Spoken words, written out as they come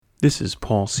This is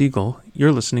Paul Siegel.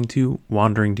 You're listening to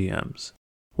Wandering DMs.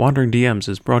 Wandering DMs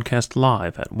is broadcast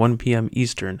live at 1 p.m.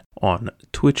 Eastern on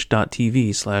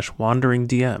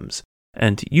twitch.tv/wanderingdms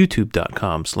and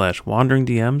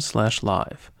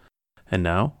youtube.com/wanderingdms/live. And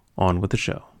now, on with the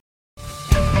show.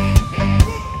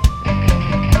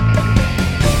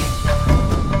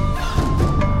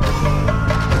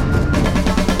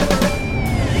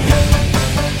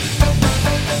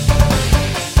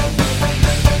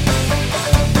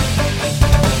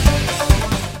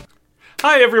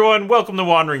 Hi everyone, welcome to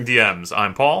Wandering DMs.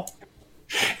 I'm Paul.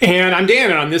 And I'm Dan,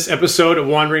 and on this episode of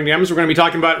Wandering DMs, we're going to be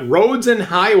talking about roads and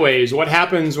highways. What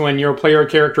happens when your player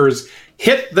characters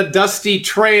hit the dusty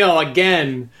trail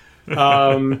again?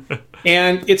 And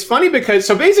it's funny because,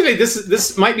 so basically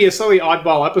this might be a slightly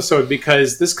oddball episode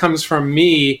because this comes from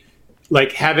me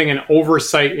like having an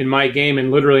oversight in my game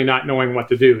and literally not knowing what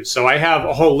to do. So I have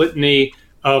a whole litany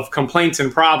of complaints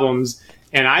and problems,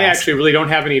 and I actually really don't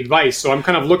have any advice. So I'm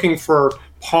kind of looking for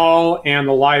Paul and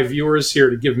the live viewers here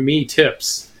to give me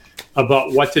tips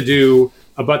about what to do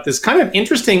about this kind of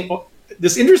interesting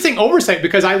oversight,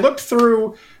 because I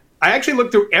actually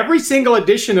looked through every single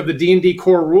edition of the D&D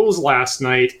core rules last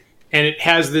night, and it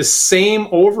has this same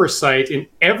oversight in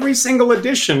every single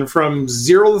edition from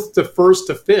 0th to 1st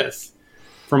to 5th,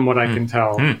 from what I can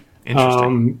tell.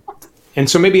 Interesting. And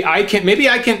so maybe I can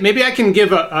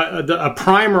give a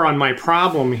primer on my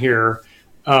problem here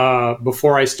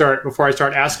before I start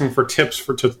asking for tips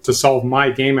to solve my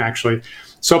game, actually.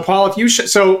 So Paul, if you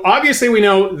so obviously we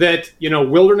know that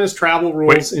wilderness travel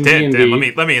rules in D&D.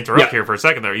 Dan, let me interrupt here for a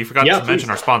second there. You forgot to mention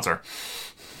our sponsor.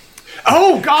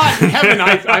 Oh God in heaven!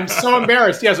 I'm so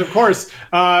embarrassed. Yes, of course.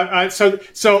 The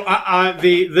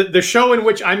show in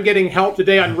which I'm getting help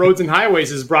today on roads and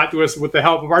highways is brought to us with the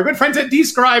help of our good friends at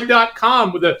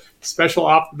Describe.com, with a special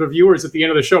offer to viewers at the end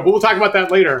of the show. But we'll talk about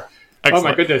that later. Excellent. Oh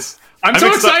my goodness! I'm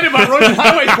so excited about roads and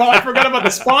highways, Paul. I forgot about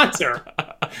the sponsor.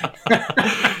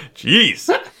 Jeez.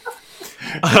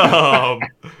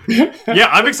 Yeah,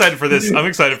 I'm excited for this. I'm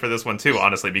excited for this one too,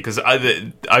 honestly, because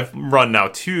I've run now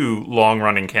 2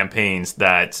 long-running campaigns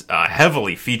that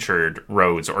heavily featured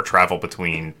roads or travel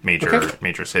between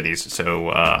major cities.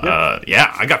 So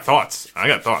yeah, I got thoughts.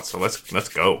 So let's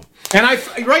go. And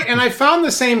I found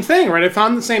the same thing. Right, I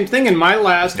found the same thing in my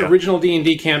last original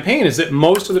D&D campaign. Is that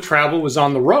most of the travel was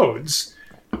on the roads,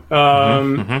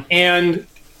 and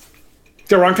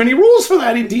there aren't any rules for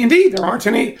that in D&D. There aren't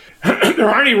any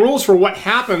rules for what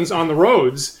happens on the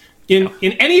roads in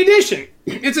any edition.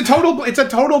 It's a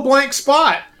total blank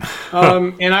spot.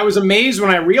 And I was amazed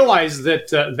when I realized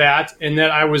that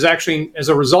I was actually, as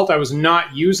a result, I was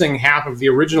not using half of the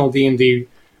original D&D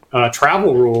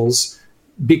travel rules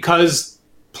because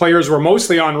players were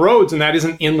mostly on roads, and that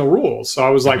isn't in the rules. So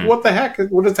I was like, what the heck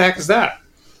is that?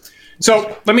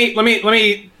 So let me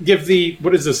give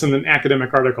what is this in an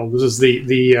academic article? This is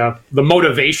the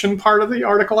motivation part of the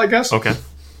article, I guess. Okay.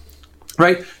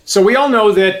 Right. So we all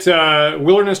know that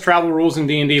wilderness travel rules in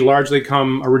D&D largely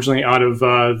come originally out of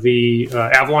the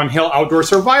Avalon Hill outdoor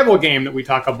survival game that we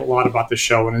talk a lot about the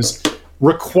show, and is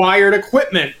required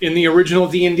equipment in the original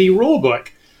D&D rulebook.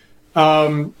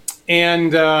 And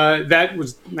that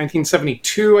was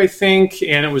 1972, I think,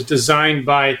 and it was designed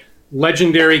by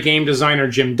legendary game designer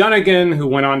Jim Dunnigan, who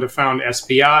went on to found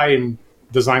SPI and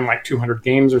design like 200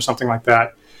 games or something like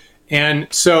that. And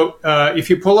so if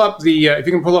you can pull up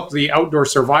the outdoor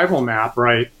survival map,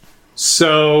 right?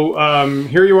 So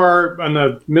here you are on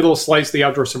the middle slice of the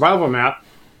outdoor survival map,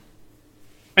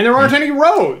 and there aren't any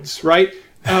roads, right?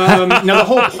 Now the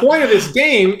whole point of this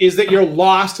game is that you're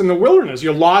lost in the wilderness.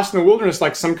 You're lost in the wilderness,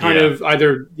 like some kind of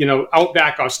either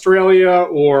outback Australia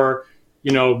or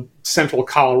central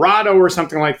Colorado or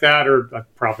something like that, or I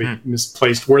probably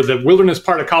misplaced where the wilderness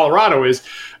part of Colorado is.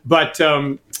 But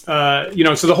so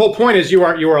the whole point is you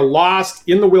are lost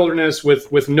in the wilderness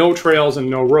with no trails and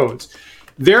no roads.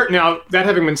 Now, that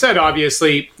having been said,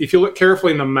 obviously, if you look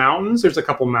carefully in the mountains, there's a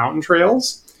couple mountain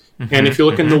trails, and if you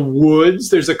look in the woods,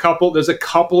 there's a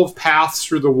couple of paths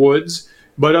through the woods.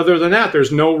 But other than that,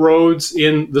 there's no roads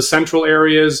in the central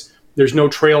areas. There's no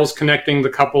trails connecting the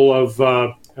couple of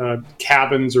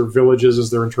cabins or villages, as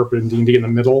they're interpreted in D&D, in the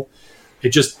middle.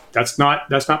 That's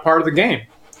not part of the game.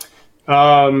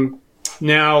 Now,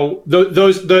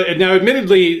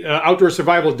 admittedly, outdoor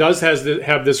survival does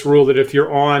have this rule that if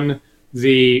you're on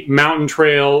the mountain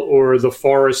trail or the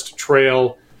forest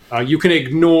trail, you can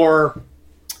ignore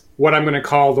what I'm going to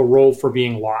call the roll for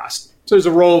being lost. So there's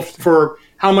a roll for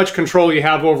how much control you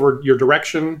have over your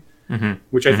direction,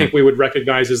 which I think we would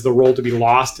recognize as the roll to be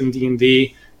lost in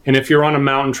D&D. And if you're on a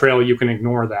mountain trail, you can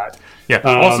ignore that. Yeah.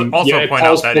 Also point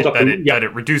out that that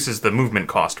it reduces the movement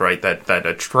cost, right? That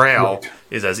a trail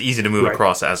is as easy to move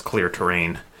across as clear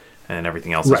terrain, and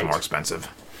everything else is more expensive.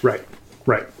 Right.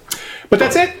 But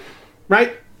that's it,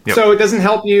 right? Yep. So it doesn't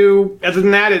help you. Other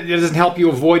than that, it doesn't help you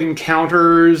avoid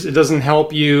encounters. It doesn't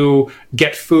help you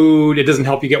get food. It doesn't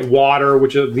help you get water,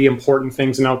 which are the important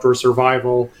things in outdoor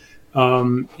survival.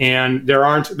 And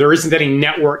there isn't any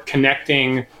network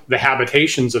connecting the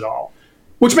habitations at all,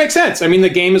 which makes sense. I mean, the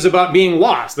game is about being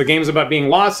lost. The game is about being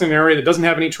lost in an area that doesn't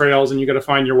have any trails, and you got to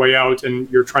find your way out, and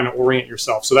you're trying to orient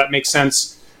yourself. So that makes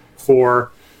sense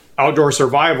for outdoor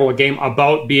survival, a game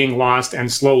about being lost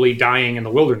and slowly dying in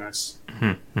the wilderness.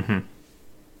 And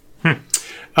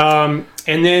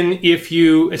then if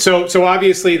you so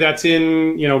obviously that's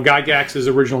in Gygax's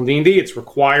original D&D. It's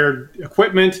required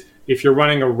equipment. If you're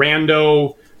running a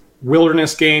rando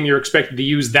wilderness game, you're expected to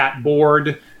use that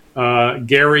board.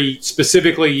 Gary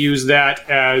specifically used that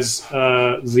as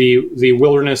the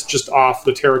wilderness just off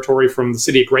the territory from the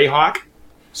city of Greyhawk.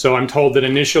 So I'm told that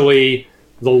initially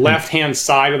the left-hand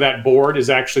side of that board is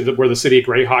actually where the city of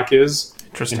Greyhawk is.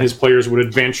 Interesting. And his players would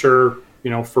adventure,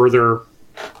 further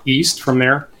east from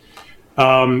there.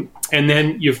 And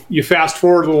then you fast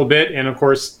forward a little bit, and of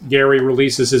course Gary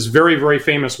releases his very, very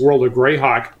famous World of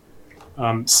Greyhawk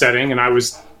setting, and I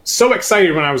was so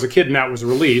excited when I was a kid and that was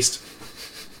released.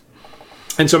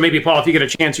 And so maybe, Paul, if you get a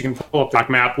chance, you can pull up that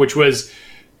map, which was,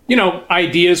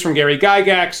 ideas from Gary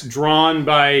Gygax, drawn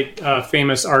by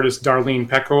famous artist Darlene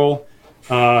Peckrell.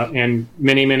 And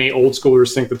many, many old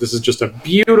schoolers think that this is just a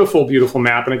beautiful, beautiful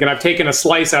map. And again, I've taken a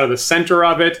slice out of the center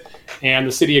of it, and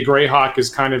the city of Greyhawk is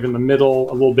kind of in the middle,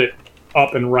 a little bit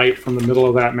up and right from the middle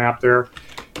of that map there.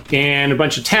 And a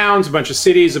bunch of towns, a bunch of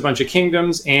cities, a bunch of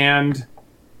kingdoms, and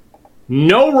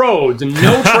no roads and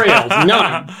no trails,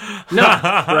 none,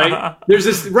 right? There's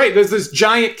this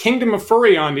giant kingdom of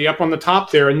Furiondi up on the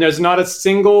top there, and there's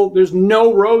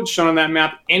no roads shown on that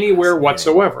map anywhere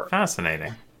whatsoever.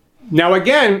 Fascinating. Now,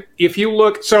 again, if you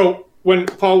look, so when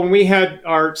we had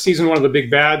our season 1 of the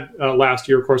Big Bad last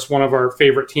year, of course, one of our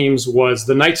favorite teams was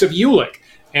the Knights of Ulick.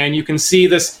 And you can see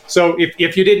this. So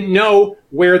if you didn't know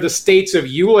where the states of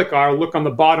Ulick are, look on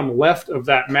the bottom left of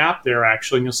that map there,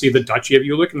 actually, and you'll see the Duchy of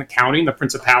Ulick and the county and the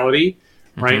principality,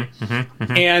 right?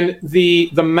 And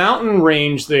the mountain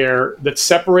range there that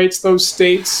separates those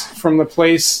states from the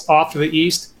place off to the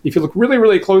east, if you look really,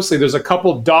 really closely, there's a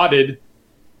couple dotted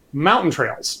mountain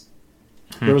trails.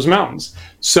 Those mountains.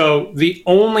 So the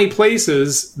only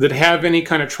places that have any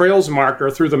kind of trails marked are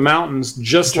through the mountains,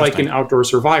 just like in outdoor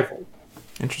survival.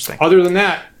 Interesting. Other than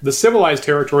that, the civilized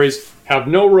territories have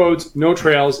no roads, no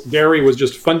trails. Gary was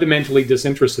just fundamentally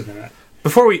disinterested in it.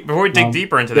 Before we dig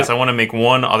deeper into this, I want to make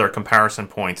one other comparison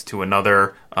point to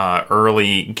another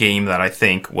early game that I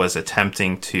think was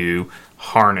attempting to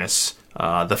harness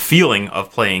the feeling of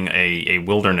playing a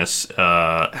wilderness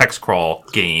hex crawl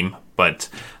game. But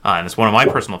and it's one of my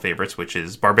personal favorites, which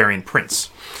is Barbarian Prince.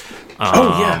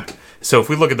 So if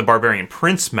we look at the Barbarian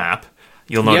Prince map,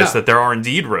 you'll notice that there are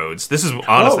indeed roads. This is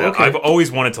honestly, I've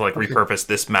always wanted to repurpose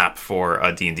this map for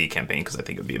a D&D campaign because I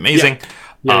think it would be amazing.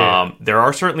 There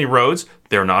are certainly roads.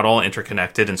 They're not all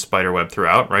interconnected and spiderweb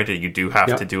throughout, right? You do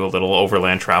have to do a little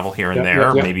overland travel here and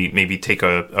there. Maybe take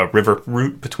a river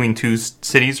route between two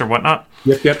cities or whatnot.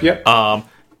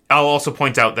 I'll also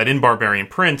point out that in Barbarian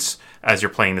Prince, as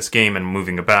you're playing this game and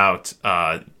moving about,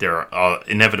 there are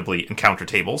inevitably encounter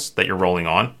tables that you're rolling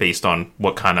on based on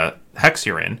what kind of hex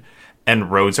you're in, and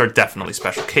roads are definitely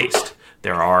special cased.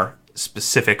 There are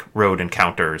specific road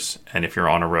encounters, and if you're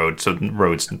on a road, so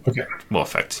roads will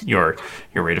affect your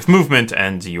rate of movement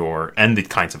and the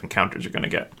kinds of encounters you're going to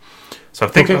get. So I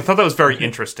thought that was very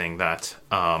interesting that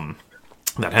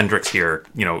that Hendrix here,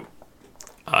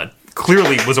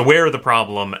 clearly was aware of the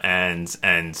problem and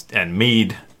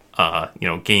made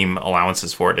game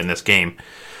allowances for it in this game.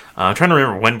 I'm trying to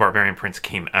remember when Barbarian Prince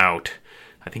came out.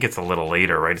 I think it's a little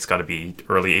later, right? It's got to be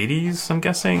early 80s, I'm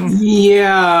guessing.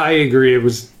 Yeah, I agree. It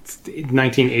was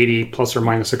 1980 plus or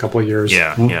minus a couple of years.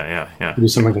 Yeah. Maybe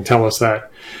someone can tell us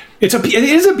that. It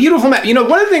is a beautiful map. One of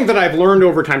the things that I've learned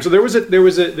over time. So there was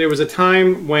a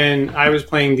time when I was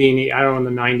playing D&D, I don't know,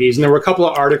 in the 90s, and there were a couple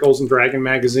of articles in Dragon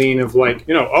Magazine of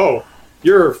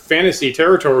your fantasy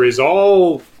territory is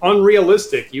all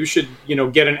unrealistic. You should,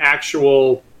 get an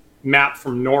actual map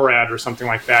from NORAD or something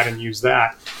like that and use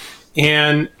that.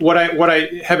 And what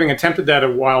I having attempted that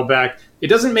a while back, it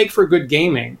doesn't make for good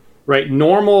gaming, right?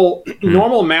 Normal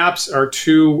maps are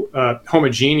too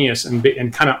homogeneous and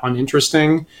kind of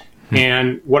uninteresting.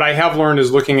 And what I have learned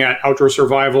is looking at Outdoor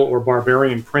Survival or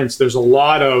Barbarian Prince, there's a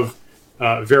lot of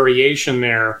variation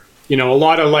there a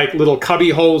lot of like little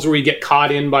cubby holes where you get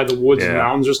caught in by the woods and Yeah.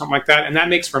 mountains or something like that, and that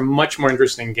makes for much more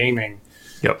interesting gaming.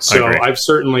 Yep. I So agree. I've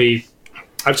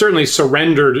certainly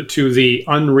surrendered to the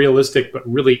unrealistic but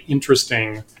really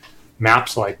interesting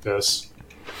maps like this.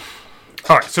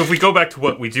 All right, so if we go back to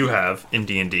what we do have in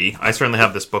D&D, I certainly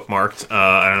have this bookmarked.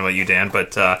 I don't know about you, Dan,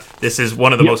 but this is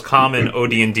one of the most common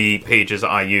OD&D pages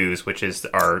I use, which is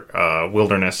our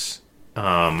wilderness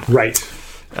Right.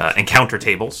 encounter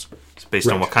tables. It's based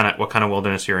on what kind of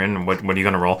wilderness you're in and what are you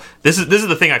going to roll. This is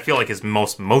the thing I feel like is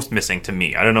most missing to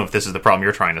me. I don't know if this is the problem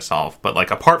you're trying to solve, but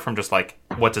like apart from just like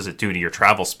what does it do to your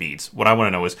travel speeds, what I want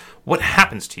to know is what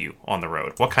happens to you on the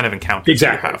road. What kind of encounters do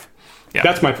you have? Yeah.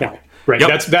 That's my point. Right.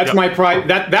 Yep. That's my pride.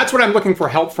 That's what I'm looking for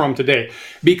help from today.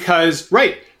 Because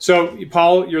so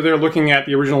Paul, you're there looking at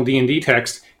the original D&D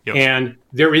text, Yep. and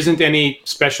there isn't any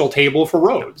special table for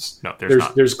roads. No, there's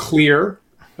not. There's clear.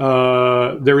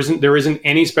 There isn't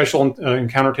any special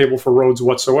encounter table for roads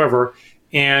whatsoever.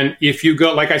 And if you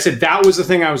go, like I said, that was the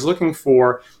thing I was looking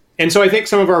for. And so I think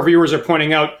some of our viewers are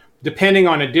pointing out, depending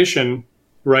on edition,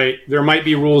 right, there might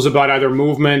be rules about either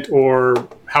movement or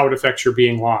how it affects your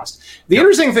being lost. The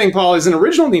interesting thing, Paul, is in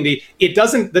original D&D,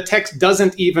 the text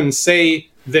doesn't even say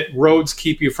that roads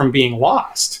keep you from being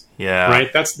lost. Yeah.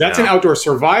 Right? That's an outdoor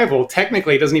survival.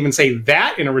 Technically, it doesn't even say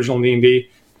that in original D&D.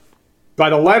 By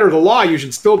the letter of the law, you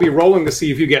should still be rolling to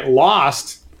see if you get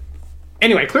lost.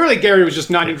 Anyway, clearly Gary was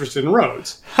just not interested in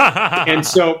roads. And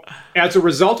so as a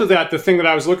result of that, the thing that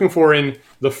I was looking for in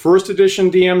the first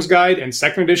edition DM's Guide and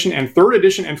second edition and third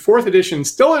edition and fourth edition,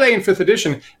 still today in fifth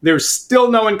edition, there's still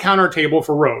no encounter table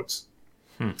for roads.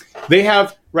 They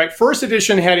have, first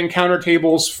edition had encounter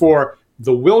tables for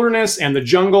the wilderness and the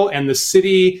jungle and the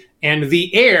city and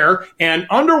the air and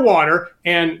underwater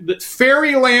and the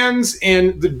fairy lands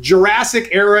and the Jurassic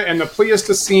era and the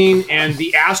Pleistocene and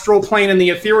the astral plane and the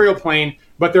ethereal plane,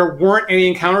 but there weren't any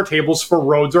encounter tables for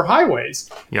roads or highways.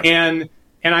 Yep. And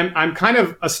I'm kind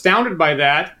of astounded by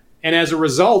that. And as a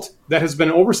result, that has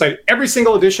been oversight. Every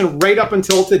single edition right up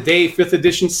until today, fifth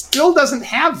edition, still doesn't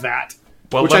have that,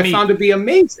 which I found to be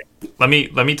amazing. Let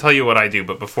me tell you what I do,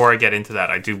 but before I get into that,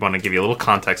 I do want to give you a little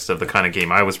context of the kind of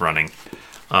game I was running.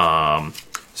 Around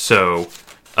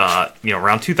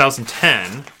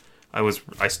 2010,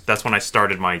 that's when I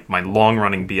started my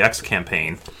long-running BX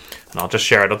campaign, and I'll just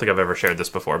share. I don't think I've ever shared this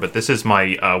before, but this is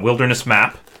my wilderness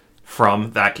map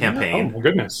from that campaign. Oh my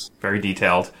goodness! Very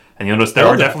detailed, and you'll notice there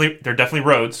are definitely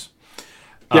roads.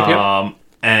 Yep.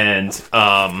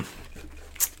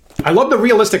 I love the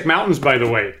realistic mountains, by the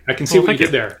way. I can see what you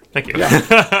did there. Thank you.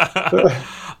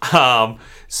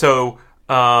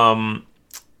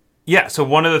 Yeah. So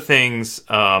one of the things,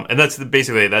 and that's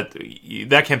basically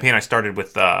that campaign I started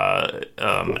with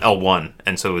L1,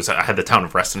 and so I had the town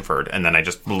of Restonford, and then I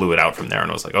just blew it out from there,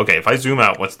 and I was like, okay, if I zoom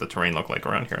out, what's the terrain look like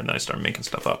around here? And then I started making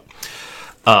stuff up.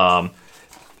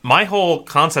 My whole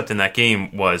concept in that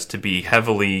game was to be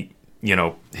heavily,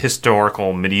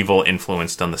 historical, medieval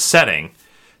influenced on the setting,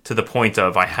 to the point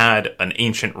of I had an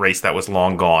ancient race that was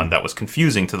long gone that was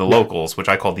confusing to the locals, which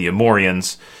I called the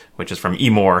Emorians, which is from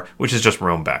Emor, which is just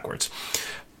Rome backwards.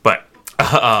 But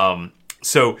the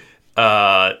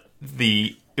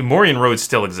Emorian roads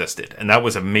still existed, and that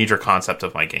was a major concept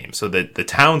of my game. So the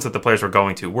towns that the players were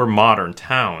going to were modern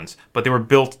towns, but they were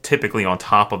built typically on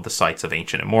top of the sites of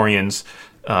ancient Emorians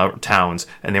towns,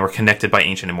 and they were connected by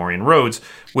ancient Emorian roads,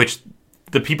 which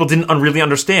the people didn't really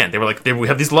understand. They were like, we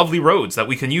have these lovely roads that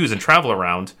we can use and travel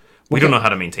around. We don't know how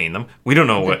to maintain them. We don't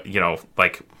know what, we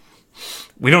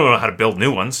don't know how to build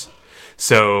new ones.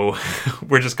 So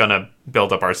we're just going to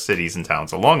build up our cities and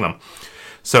towns along them.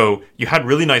 So you had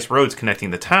really nice roads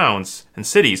connecting the towns and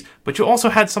cities, but you also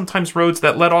had sometimes roads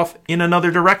that led off in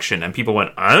another direction. And people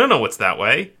went, I don't know what's that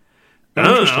way. I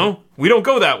don't know. We don't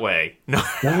go that way. No,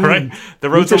 right? The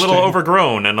road's a little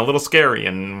overgrown and a little scary,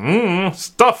 and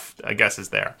stuff, I guess, is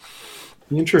there.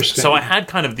 Interesting. So I had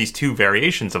kind of these two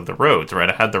variations of the roads, right?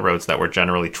 I had the roads that were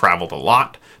generally traveled a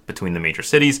lot between the major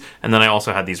cities, and then I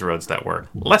also had these roads that were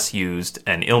less used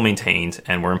and ill-maintained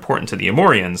and were important to the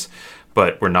Emorians,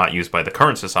 but were not used by the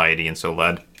current society, and so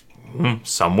led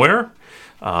somewhere,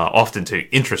 often to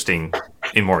interesting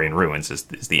Emorian ruins is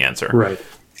the answer. Right.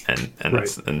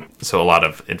 And so a lot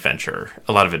of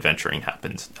adventuring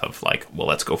happened of like, well,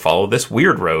 let's go follow this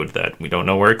weird road that we don't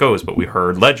know where it goes, but we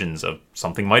heard legends of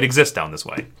something might exist down this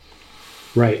way.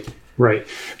 Right.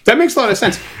 That makes a lot of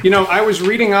sense. I was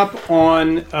reading up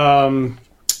on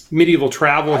medieval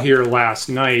travel here last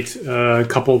night, a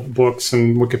couple books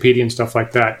and Wikipedia and stuff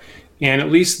like that. And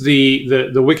at least the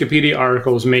Wikipedia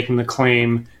article is making the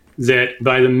claim that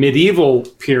by the medieval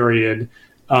period,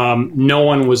 no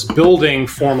one was building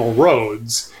formal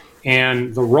roads,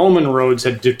 and the Roman roads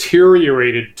had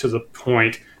deteriorated to the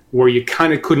point where you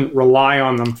kind of couldn't rely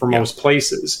on them for most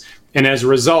places. And as a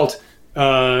result,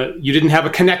 you didn't have a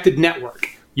connected network.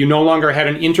 You no longer had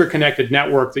an interconnected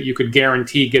network that you could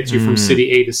guarantee gets you from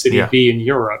city A to city B in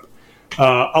Europe.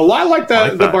 A lot like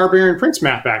the Barbarian Prince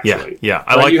map, actually. Yeah,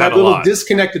 I like you that had a little lot.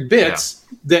 disconnected bits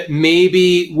that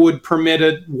maybe would permit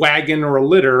a wagon or a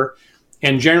litter,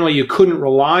 and generally you couldn't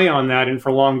rely on that. And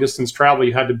for long distance travel,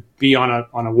 you had to be on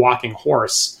a walking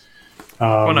horse.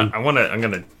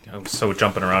 I'm so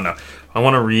jumping around now. I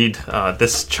want to read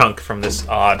this chunk from this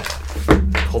odd.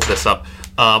 Hold this up.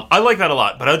 I like that a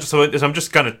lot, but I'm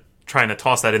just gonna trying to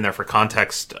toss that in there for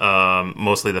context.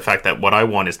 Mostly the fact that what I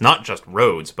want is not just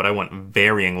roads, but I want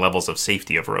varying levels of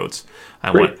safety of roads.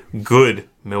 I want good,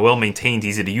 well-maintained,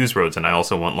 easy-to-use roads, and I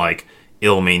also want like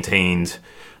ill-maintained,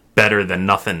 better than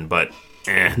nothing, but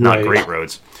not great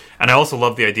roads. And I also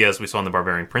love the idea, as we saw in the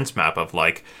Barbarian Prince map, of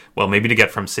like, well, maybe to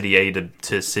get from city A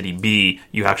to city B,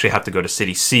 you actually have to go to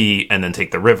city C and then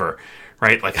take the river,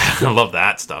 right? Like, I love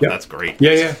that stuff. That's great.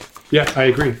 Yeah, I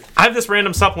agree. I have this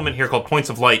random supplement here called Points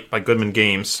of Light by Goodman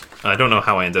Games. I don't know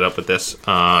how I ended up with this.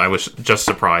 I was just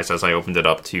surprised as I opened it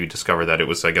up to discover that it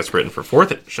was, I guess, written for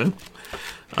 4th edition.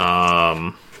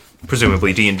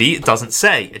 Presumably D&D. It doesn't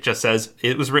say. It just says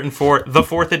it was written for the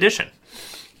 4th edition.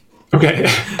 Okay.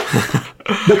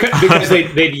 because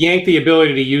they'd yank the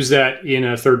ability to use that in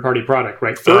a third-party product,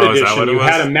 right? 3rd edition, you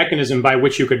had a mechanism by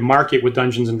which you could mark it with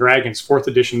Dungeons & Dragons. 4th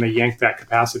edition, they yanked that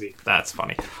capacity. That's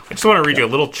funny. I just want to read you a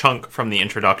little chunk from the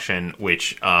introduction,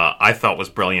 which I thought was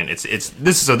brilliant.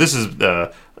 This is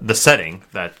the setting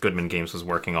that Goodman Games was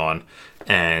working on,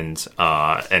 and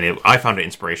I found it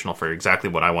inspirational for exactly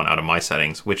what I want out of my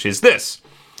settings, which is this.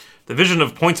 The vision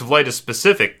of Points of Light is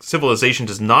specific. Civilization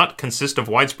does not consist of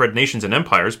widespread nations and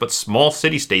empires, but small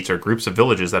city-states or groups of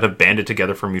villages that have banded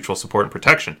together for mutual support and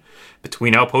protection.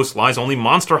 Between outposts lies only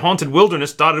monster-haunted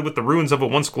wilderness dotted with the ruins of a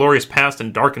once glorious past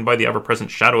and darkened by the ever-present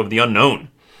shadow of the unknown.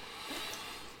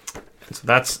 And so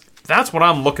that's what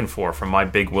I'm looking for from my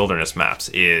big wilderness maps,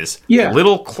 is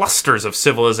little clusters of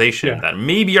civilization that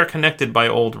maybe are connected by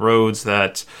old roads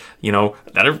that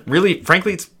are really,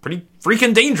 frankly, it's pretty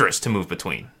freaking dangerous to move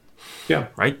between. Yeah.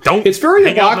 Right. It's very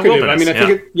evocative. I mean,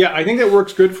 I think that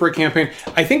works good for a campaign.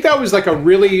 I think that was like a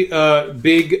really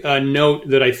big note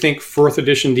that I think 4th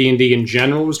edition D&D in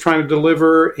general was trying to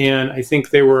deliver, and I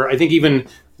think even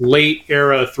late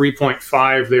era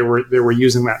 3.5 they were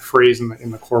using that phrase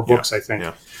in the core books. I think,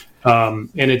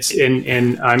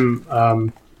 and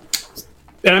I'm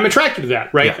attracted to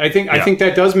that. Right. I think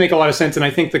that does make a lot of sense, and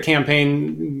I think the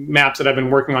campaign maps that I've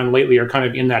been working on lately are kind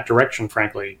of in that direction.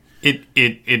 Frankly. It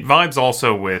vibes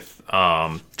also with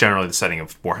generally the setting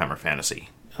of Warhammer Fantasy,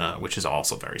 which is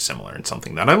also very similar and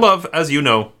something that I love, as you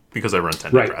know, because I run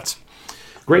 10 Rats.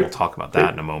 Great. We'll talk about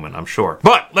that in a moment, I'm sure.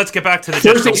 But let's get back to the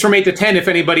Thursdays from 8 to 10. If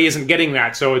anybody isn't getting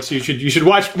that, so you should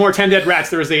watch more 10 Dead Rats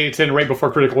Thursday 8 to 10 right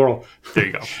before Critical Role. There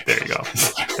you go.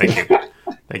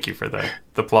 Thank you for the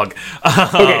plug.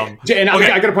 Okay, and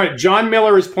I got to point out, John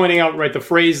Miller is pointing out the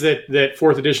phrase that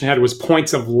 4th edition had was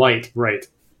Points of Light, right?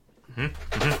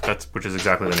 Mm-hmm. Which is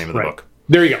exactly the name of the book.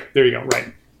 There you go.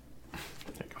 Right.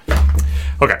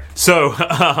 Okay. So,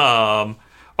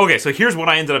 so here's what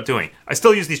I ended up doing. I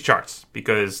still use these charts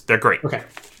because they're great. Okay.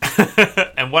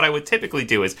 And what I would typically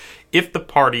do is, if the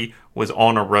party was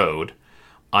on a road,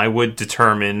 I would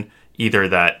determine either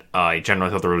that I generally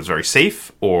thought the road was very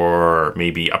safe, or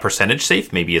maybe a percentage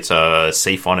safe. Maybe it's a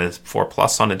safe on a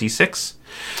 4+ on a D6.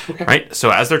 Okay. Right. So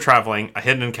as they're traveling, I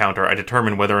hit an encounter. I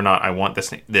determine whether or not I want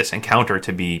this encounter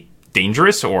to be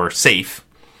dangerous or safe,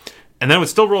 and then I would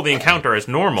still roll the encounter as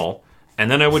normal,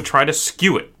 and then I would try to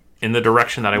skew it in the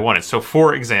direction that I wanted. So,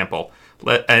 for example,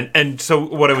 so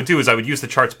what I would do is I would use the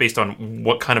charts based on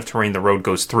what kind of terrain the road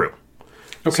goes through.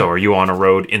 Okay. So, are you on a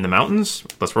road in the mountains?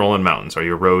 Let's roll on mountains. Are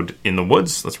you a road in the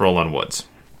woods? Let's roll on woods.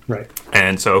 Right.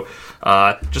 And so,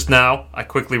 just now, I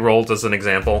quickly rolled as an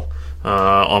example.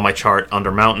 On my chart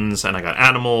under mountains, and I got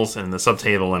animals, and in the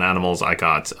subtable in animals I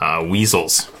got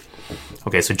weasels.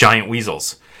 Okay, so giant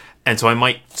weasels. And so I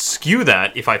might skew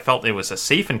that if I felt it was a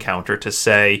safe encounter to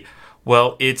say,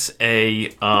 well, it's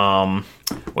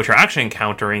what you're actually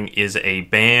encountering is a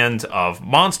band of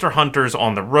monster hunters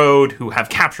on the road who have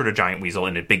captured a giant weasel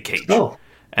in a big cage. And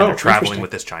they're traveling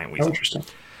with this giant weasel. Interesting.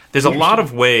 There's a lot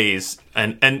of ways,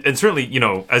 and certainly,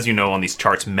 as you know, on these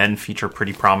charts, men feature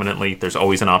pretty prominently. There's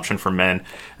always an option for men.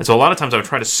 And so a lot of times I would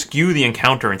try to skew the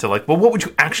encounter into what would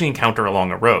you actually encounter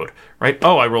along a road, right?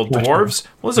 Oh, I rolled dwarves.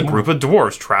 Well, there's a group of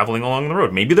dwarves traveling along the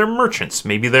road. Maybe they're merchants.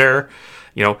 Maybe they're,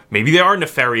 maybe they are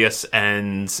nefarious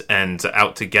and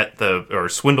out to get or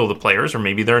swindle the players, or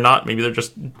maybe they're not. Maybe they're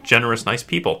just generous, nice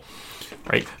people,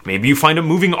 right? Maybe you find a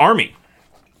moving army,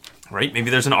 right? Maybe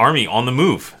there's an army on the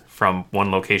move from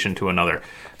one location to another.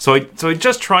 So I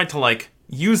just tried to like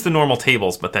use the normal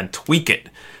tables, but then tweak it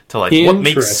to like what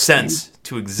makes sense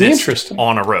to exist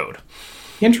on a road.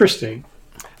 Interesting.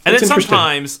 And then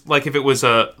sometimes, like if it was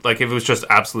just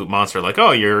absolute monster, like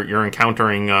you're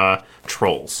encountering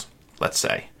trolls, let's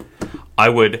say, I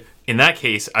would, in that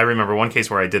case, I remember one case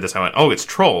where I did this. I went, it's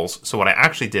trolls. So what I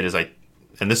actually did is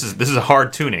and this is a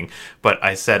hard tuning, but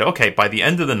I said, okay, by the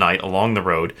end of the night along the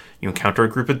road, you encounter a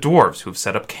group of dwarves who've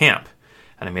set up camp,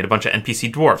 and I made a bunch of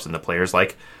NPC dwarves, and the players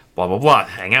like blah blah blah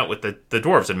hang out with the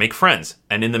dwarves and make friends,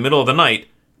 and in the middle of the night,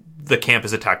 the camp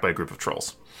is attacked by a group of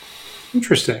trolls.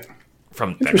 Interesting.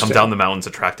 That come down the mountains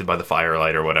attracted by the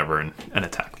firelight or whatever and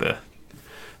attack the...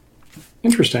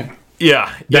 Interesting.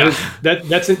 Yeah.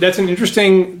 That's an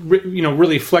interesting,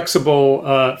 really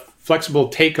flexible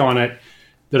take on it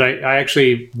that I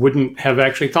actually wouldn't have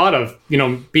actually thought of,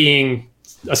 being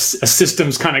a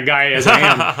systems kind of guy as I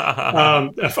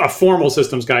am, a formal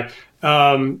systems guy.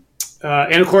 And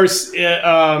of course,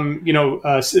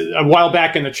 a while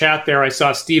back in the chat there, I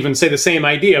saw Steven say the same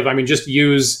idea of, just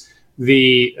use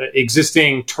the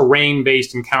existing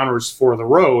terrain-based encounters for the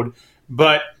road.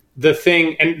 But the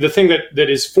thing that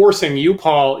is forcing you,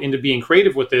 Paul, into being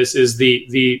creative with this is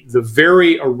the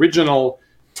very original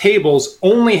tables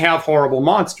only have horrible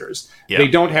monsters. Yeah. They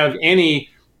don't have any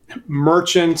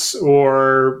merchants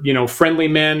or friendly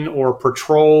men or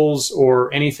patrols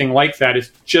or anything like that.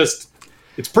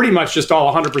 It's pretty much just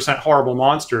all 100% horrible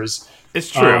monsters. It's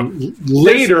true.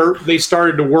 Later, they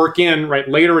started to work in,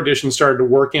 later editions started to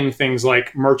work in things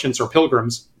like merchants or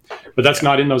pilgrims, but that's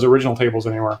not in those original tables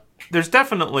anymore. It's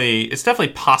definitely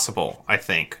possible, I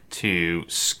think, to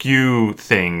skew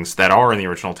things that are in the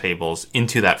original tables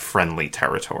into that friendly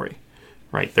territory,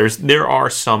 right? There are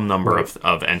some number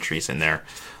of entries in there,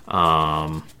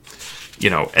 and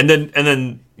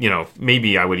then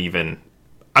maybe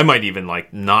I might even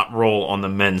like not roll on the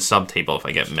men subtable if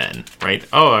I get men, right?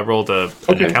 I rolled an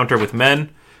encounter with men.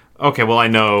 Okay, well I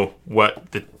know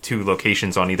what the two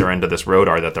locations on either end of this road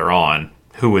are that they're on.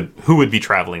 Who would be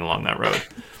traveling along that road?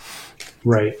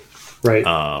 Right.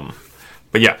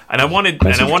 But yeah, I wanted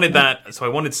that. So I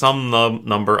wanted some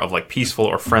number of like peaceful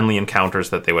or friendly encounters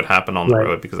that they would happen on the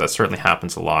road, because that certainly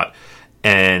happens a lot.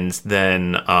 And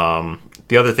then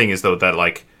the other thing is though that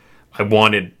like, I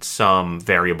wanted some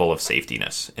variable of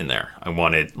safetiness in there. I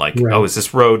wanted is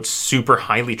this road super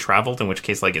highly traveled? In which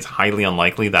case, it's highly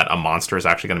unlikely that a monster is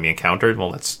actually going to be encountered.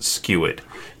 Well, let's skew it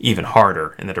even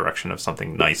harder in the direction of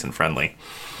something nice and friendly.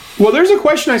 Well, there's a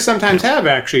question I sometimes have,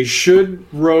 actually. Should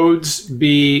roads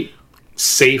be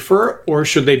safer, or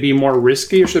should they be more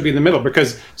risky, or should they be in the middle?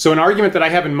 Because, an argument that I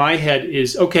have in my head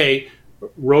is, okay,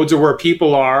 roads are where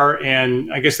people are,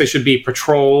 and I guess they should be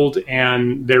patrolled,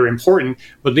 and they're important.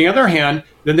 But on the other hand,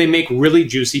 then they make really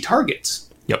juicy targets.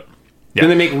 Yep. Then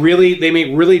they make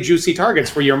really juicy targets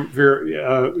for your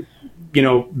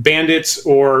bandits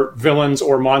or villains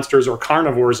or monsters or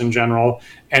carnivores in general.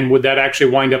 And would that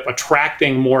actually wind up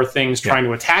attracting more things trying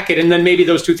to attack it? And then maybe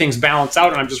those two things balance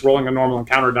out, and I'm just rolling a normal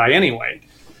encounter die anyway.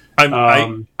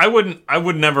 I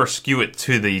would never skew it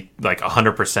to the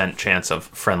 100% chance of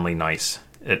friendly nice.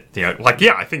 I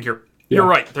think you're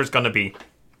right. There's going to be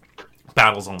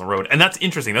battles on the road, and that's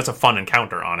interesting. That's a fun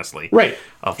encounter, honestly. Right.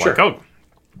 Of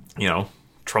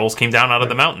trolls came down out of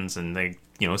the mountains and they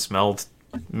smelled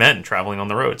men traveling on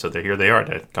the road, so here they are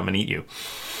to come and eat you.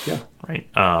 Yeah. Right.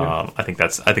 I think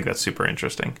that's super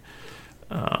interesting.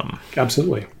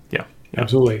 Absolutely. Yeah.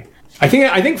 Absolutely. I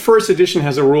think first edition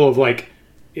has a rule of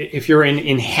if you're in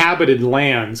inhabited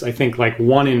lands, I think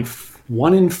 1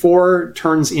 in 4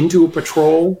 turns into a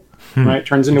patrol, right?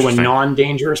 Turns into a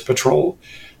non-dangerous patrol.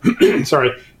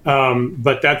 Sorry.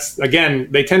 But that's, again,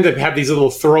 they tend to have these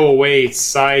little throwaway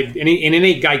side, in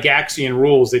any Gygaxian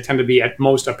rules, they tend to be at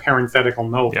most a parenthetical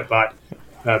note, but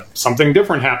something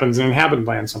different happens in inhabited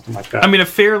land, something like that. I mean, a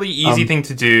fairly easy thing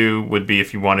to do would be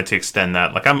if you wanted to extend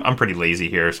that. I'm pretty lazy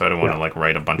here, so I don't want to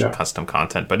write a bunch of custom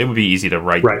content, but it would be easy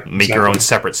to make your own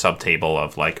separate subtable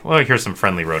of here's some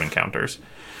friendly road encounters,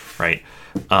 right?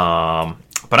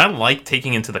 But I like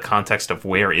taking into the context of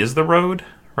where is the road,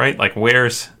 right?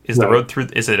 Where's the road through?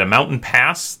 Is it a mountain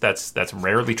pass that's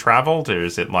rarely traveled, or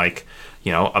is it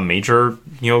a major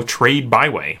trade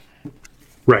byway?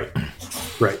 Right.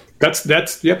 That's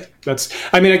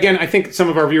I mean, again, I think some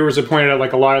of our viewers have pointed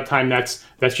out a lot of time that's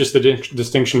just the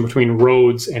distinction between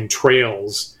roads and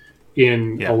trails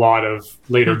in a lot of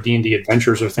later D&D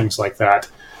adventures or things like that.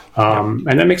 And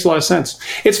that makes a lot of sense.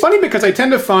 It's funny because I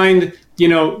tend to find,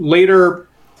 later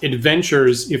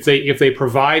adventures, if they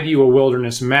provide you a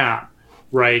wilderness map,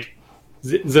 right,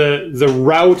 the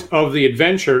route of the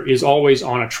adventure is always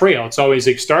on a trail. It's always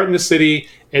like start in the city,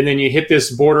 and then you hit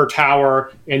this border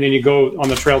tower, and then you go on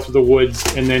the trail through the woods,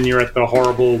 and then you're at the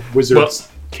horrible wizard's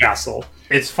castle.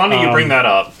 It's funny you bring that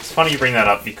up. It's funny you bring that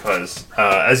up because,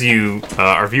 as you,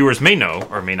 our viewers may know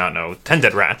or may not know, 10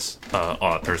 Dead Rats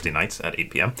on Thursday nights at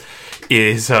 8 p.m.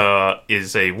 is a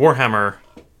Warhammer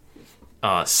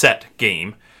set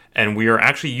game, and we are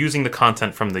actually using the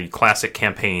content from the classic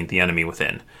campaign, The Enemy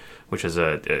Within, which is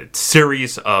a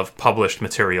series of published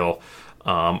material.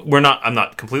 I'm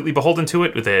not completely beholden to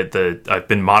it. I've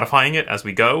been modifying it as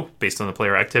we go based on the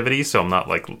player activity, so I'm not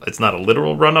it's not a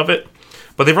literal run of it.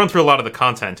 But they've run through a lot of the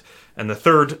content, and the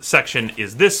third section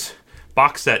is this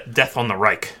box set, Death on the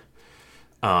Reich,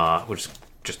 which is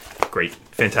just great,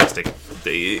 fantastic.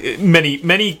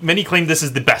 Many claim this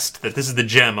is the best, that this is the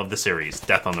gem of the series,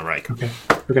 Death on the Reich.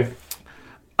 Okay.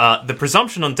 The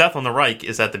presumption on Death on the Reich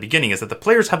is at the beginning is that the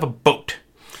players have a boat,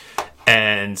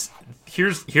 and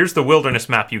here's the wilderness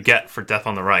map you get for Death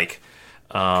on the Reich.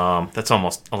 That's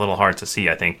almost a little hard to see,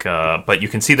 I think, but you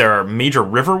can see there are major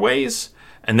riverways.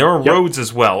 And there are roads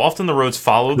as well. Often the roads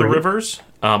follow the rivers,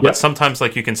 but sometimes,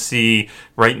 like you can see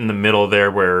right in the middle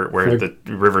there, where the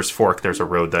rivers fork, there's a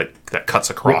road that cuts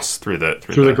across through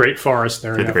the Great Forest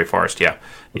there. Through the Great Forest, yeah.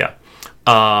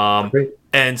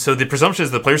 And so the presumption is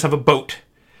the players have a boat,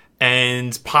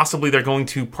 and possibly they're going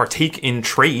to partake in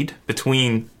trade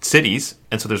between cities,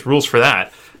 and so there's rules for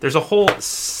that. There's a whole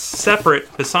separate,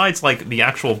 besides like the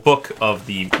actual book of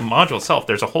the module itself,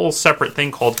 there's a whole separate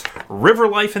thing called River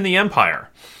Life in the Empire.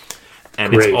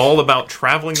 And It's all about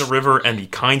traveling the river and the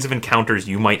kinds of encounters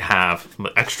you might have,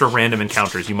 extra random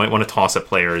encounters you might want to toss at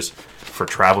players for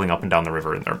traveling up and down the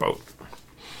river in their boat.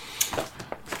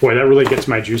 Boy, that really gets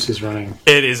my juices running.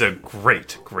 It is a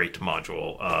great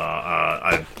module.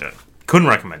 I couldn't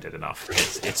recommend it enough.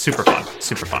 It's super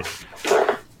fun.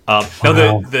 Now,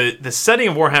 the setting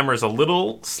of Warhammer is a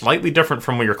little slightly different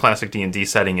from your classic D&D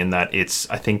setting in that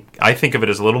I think of it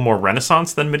as a little more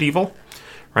Renaissance than medieval,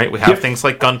 right? We have things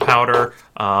like gunpowder,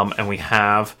 and we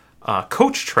have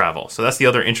coach travel. So that's the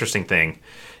other interesting thing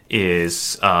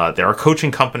is there are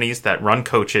coaching companies that run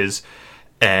coaches,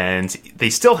 and they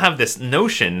still have this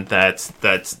notion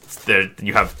that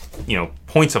you have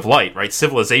points of light, right?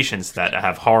 Civilizations that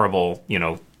have horrible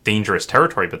dangerous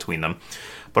territory between them.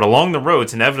 But along the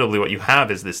roads, inevitably what you have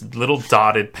is this little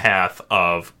dotted path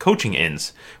of coaching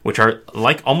inns, which are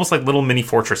almost like little mini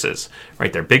fortresses,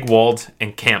 right? They're big walled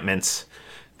encampments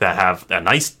that have a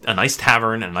nice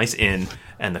tavern and a nice inn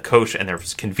and the coach, and they're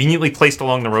conveniently placed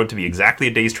along the road to be exactly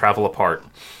a day's travel apart.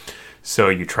 So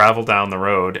you travel down the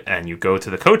road and you go to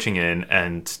the coaching inn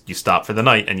and you stop for the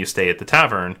night and you stay at the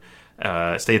tavern,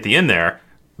 stay at the inn there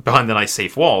behind the nice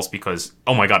safe walls because,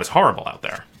 oh my God, it's horrible out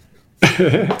there.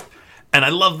 And I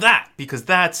love that because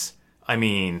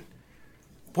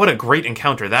what a great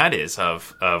encounter that is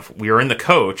of we are in the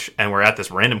coach and we're at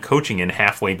this random coaching inn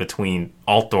halfway between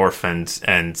Altdorf and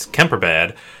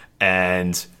Kemperbad,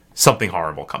 and something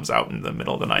horrible comes out in the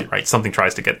middle of the night, right? Something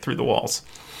tries to get through the walls.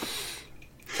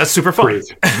 That's super fun.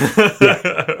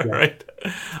 Right?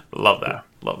 Love that.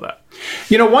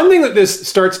 One thing that this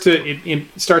starts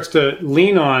to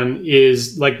lean on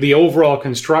is like the overall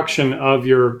construction of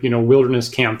your wilderness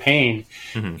campaign.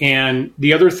 Mm-hmm. And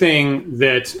the other thing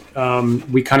that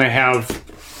we kind of have,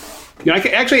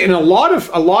 actually in a lot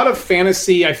of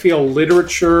fantasy, I feel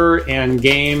literature and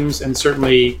games, and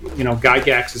certainly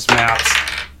Gygax's maps,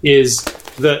 is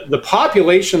the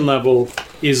population level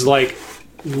is like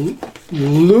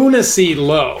lunacy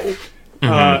low.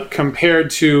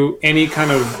 Compared to any kind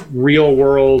of real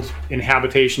world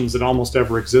inhabitations that almost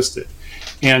ever existed.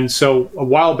 And so a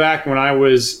while back when I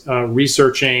was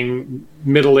researching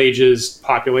Middle Ages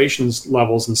populations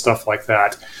levels and stuff like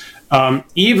that,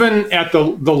 even at the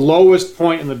lowest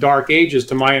point in the Dark Ages,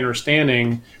 to my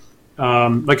understanding,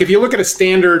 like if you look at a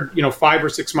standard 5 or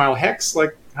 6 mile hex,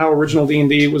 like how original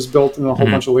D&D was built and a whole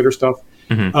bunch of later stuff,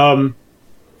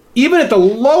 even at the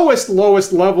lowest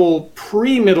level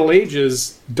pre-Middle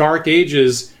Ages, Dark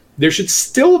Ages, there should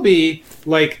still be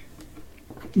like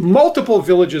multiple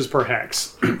villages per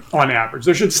hex on average.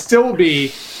 There should still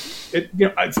be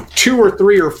 2 or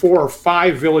 3 or 4 or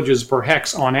 5 villages per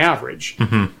hex on average.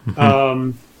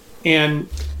 And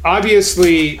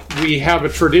obviously we have a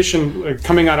tradition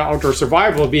coming out of outdoor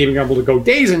survival of being able to go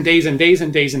days and days and days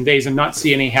and days and days and not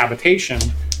see any habitation,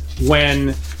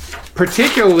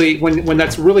 particularly when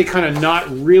that's really kind of not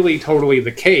really totally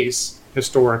the case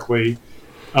historically.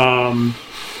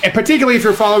 And particularly if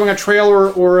you're following a trail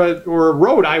or a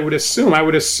road, I would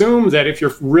assume that if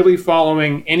you're really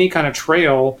following any kind of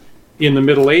trail in the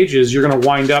Middle Ages, you're going to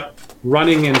wind up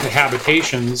running into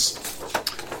habitations,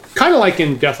 kind of like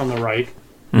in Death on the Right,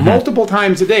 multiple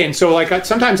times a day. And so, like,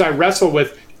 sometimes I wrestle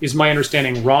with: is my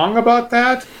understanding wrong about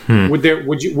that?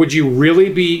 Would you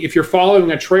really be, if you're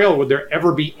following a trail, would there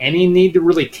ever be any need to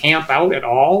really camp out at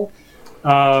all,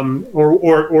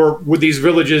 or would these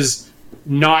villages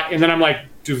not? And then I'm like,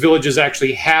 do villages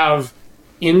actually have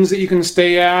inns that you can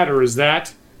stay at, or is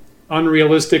that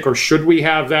unrealistic, or should we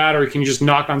have that, or can you just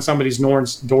knock on somebody's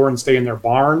door and stay in their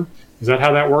barn? Is that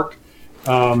how that worked?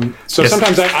 So yes.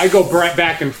 Sometimes I go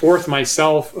back and forth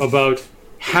myself about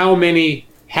how many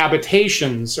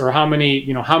habitations or how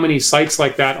many sites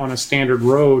like that on a standard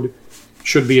road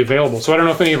should be available. So I don't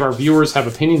know if any of our viewers have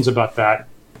opinions about that.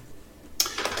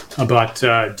 But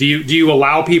do you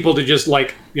allow people to just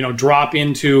drop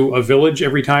into a village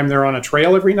every time they're on a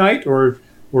trail every night, or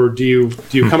do you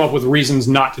come up with reasons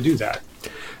not to do that?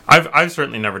 I've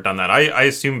certainly never done that. I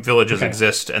assume villages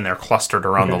exist and they're clustered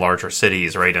around the larger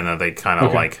cities, right? And then they kind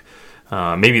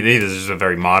of maybe this is a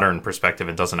very modern perspective.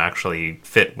 It doesn't actually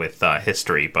fit with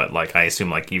history, but I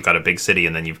assume you've got a big city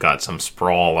and then you've got some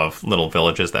sprawl of little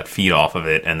villages that feed off of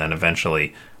it, and then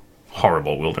eventually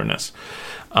horrible wilderness.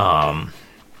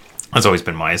 That's always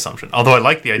been my assumption. Although I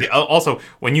like the idea. Also,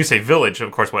 when you say village,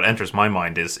 of course, what enters my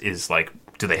mind is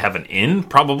do they have an inn?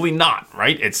 Probably not,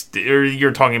 right?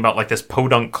 You're talking about this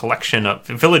podunk collection of...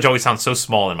 Village always sounds so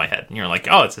small in my head. And you're like,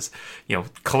 oh, it's this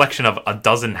collection of a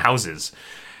dozen houses.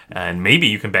 And maybe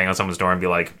you can bang on someone's door and be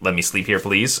like, let me sleep here,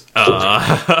 please.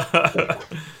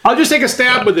 I'll just take a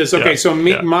stab with this. Okay,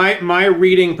 my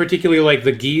reading, particularly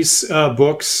the Geese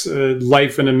books,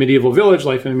 Life in a Medieval Village,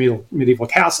 Life in a Medieval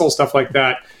Castle, stuff like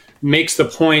that, makes the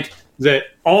point that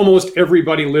almost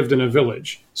everybody lived in a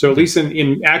village. So at least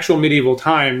in actual medieval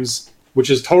times, which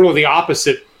is totally the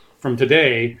opposite from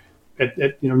today,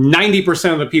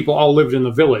 90% of the people all lived in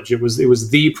the village. It was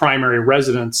the primary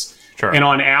residence. Sure. And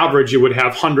on average, it would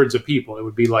have hundreds of people. It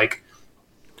would be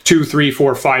 2, 3,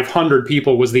 4, 500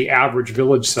 people was the average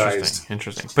village size.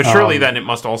 Interesting. But surely then it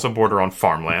must also border on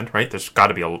farmland, right? There's got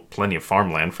to be plenty of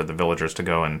farmland for the villagers to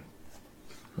go and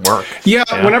work. Yeah,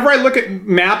 whenever I look at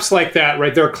maps like that,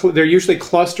 right, they're usually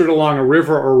clustered along a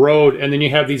river or road, and then you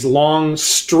have these long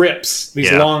strips,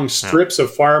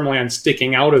 of farmland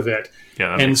sticking out of it.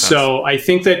 Yeah, and so I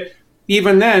think that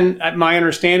even then, my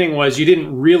understanding was you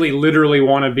didn't really literally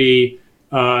want to be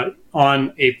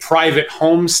on a private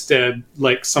homestead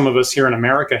like some of us here in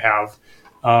America have.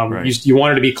 Right. You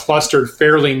wanted to be clustered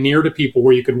fairly near to people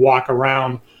where you could walk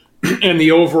around, and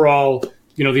the overall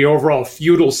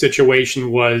feudal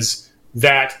situation was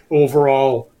that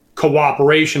overall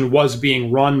cooperation was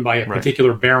being run by a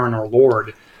particular baron or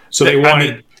lord. So they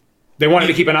wanted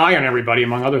to keep an eye on everybody,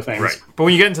 among other things. Right. But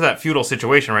when you get into that feudal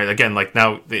situation, right, again,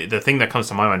 now the thing that comes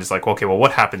to my mind is okay, well,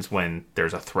 what happens when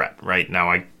there's a threat, right?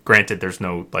 Now, granted, there's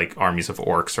no armies of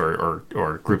orcs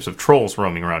or groups of trolls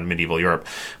roaming around medieval Europe,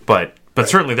 but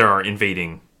certainly there are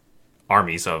invading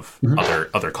armies of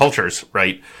other cultures,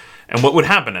 right? And what would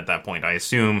happen at that point? I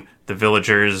assume the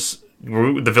villages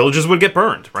would get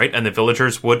burned, right? And the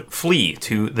villagers would flee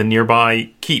to the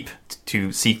nearby keep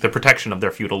to seek the protection of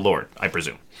their feudal lord, I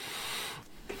presume.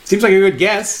 Seems like a good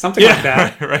guess. Something like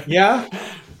that. Right. Yeah.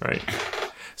 Right.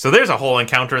 So there's a whole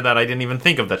encounter that I didn't even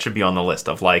think of that should be on the list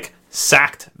of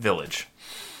sacked village.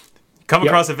 Come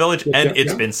across a village and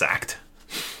it's been sacked.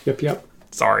 Yep.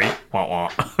 Sorry. Wah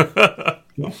wah.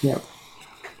 Yep.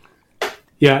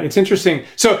 Yeah, it's interesting.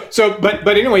 But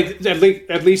anyway,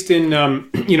 at least in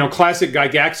classic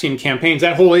Gygaxian campaigns,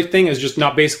 that whole thing is just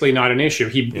basically not an issue.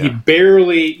 He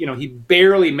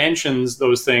barely mentions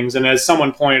those things, and as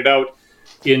someone pointed out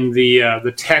in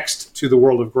the text to the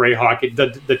World of Greyhawk,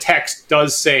 the text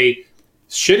does say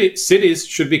cities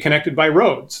should be connected by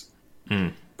roads,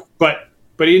 but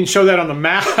he didn't show that on the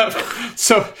map.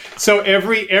 so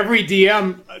every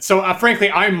DM. So frankly,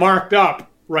 I marked up.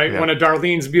 Right, one of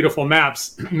Darlene's beautiful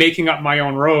maps, making up my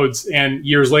own roads, and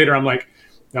years later, I'm like,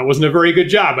 that wasn't a very good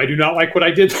job. I do not like what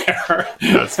I did there.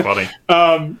 That's funny.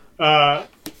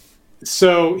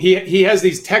 So he has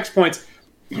these text points,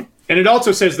 and it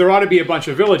also says there ought to be a bunch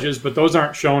of villages, but those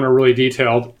aren't shown or really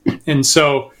detailed. And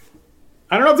so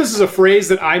I don't know if this is a phrase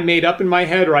that I made up in my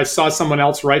head or I saw someone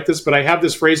else write this, but I have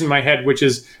this phrase in my head, which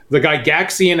is the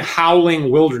Gygaxian howling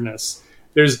wilderness.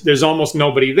 There's almost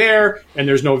nobody there, and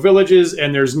there's no villages,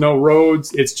 and there's no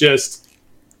roads. It's just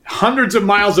hundreds of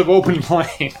miles of open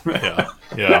plain.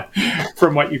 Yeah.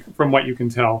 From what you can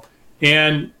tell,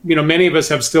 and many of us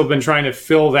have still been trying to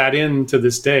fill that in to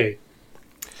this day.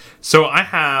 So I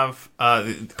have.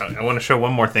 I want to show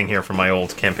one more thing here from my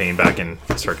old campaign back in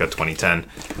circa 2010.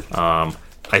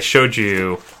 I showed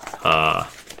you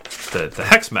the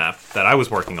hex map that I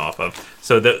was working off of.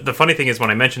 So the funny thing is, when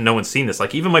I mentioned no one's seen this,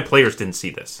 like even my players didn't see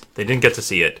this. They didn't get to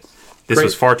see it. This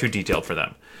was far too detailed for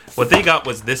them. What they got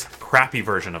was this crappy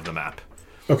version of the map.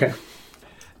 Okay.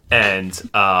 And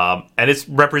it's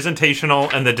representational,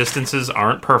 and the distances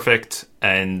aren't perfect,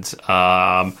 and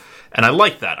I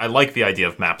like that. I like the idea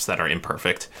of maps that are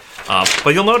imperfect.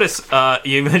 But you'll notice,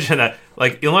 you mentioned that,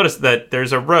 like you'll notice that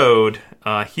there's a road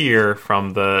here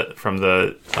from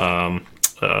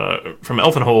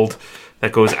Elfenhold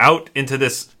that goes out into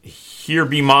this Here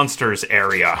Be Monsters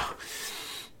area.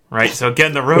 Right, so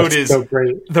again, the road is an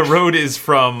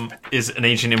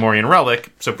ancient Emorian relic,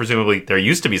 so presumably there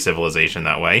used to be civilization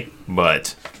that way,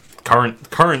 but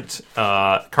current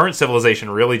civilization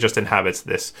really just inhabits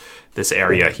this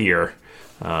area here.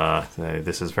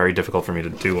 This is very difficult for me to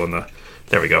do on the.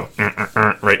 There we go,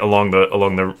 right along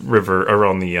the river, or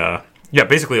on the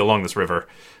basically along this river,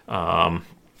 and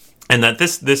that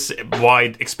this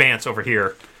wide expanse over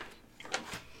here,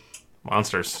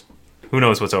 monsters. Who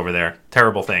knows what's over there?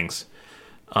 Terrible things.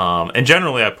 And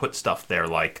generally I put stuff there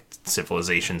like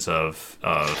civilizations of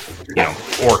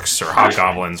orcs or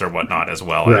hobgoblins or whatnot, as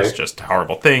well as just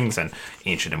horrible things and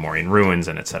ancient Emorian ruins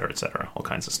and et cetera, all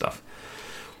kinds of stuff.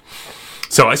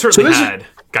 So I certainly had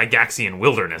Gygaxian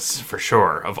wilderness for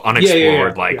sure, of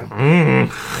unexplored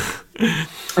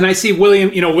And I see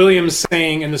William's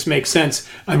saying, and this makes sense,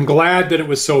 I'm glad that it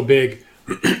was so big.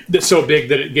 That's so big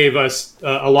that it gave us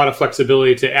a lot of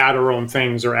flexibility to add our own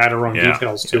things or add our own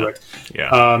details to it.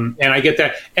 Yeah. And I get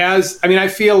that. I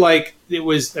feel like it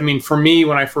was, for me,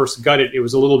 when I first got it, it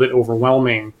was a little bit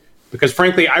overwhelming because,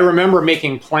 frankly, I remember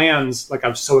making plans. Like, I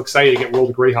was so excited to get World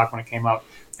of Greyhawk when it came out.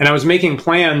 And I was making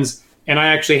plans, and I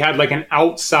actually had like an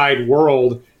outside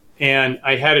world, and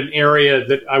I had an area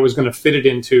that I was going to fit it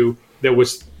into that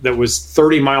was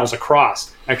 30 miles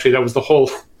across. Actually, that was the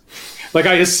whole... Like,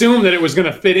 I assumed that it was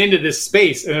going to fit into this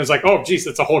space, and it was like, oh, geez,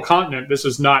 it's a whole continent. This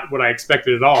is not what I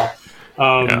expected at all.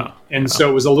 So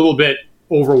it was a little bit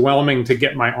overwhelming to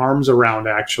get my arms around,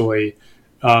 actually.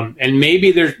 And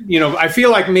maybe there's, I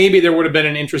feel like maybe there would have been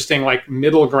an interesting, like,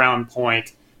 middle ground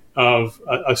point of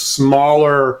a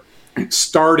smaller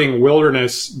starting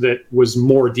wilderness that was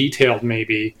more detailed,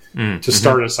 maybe, to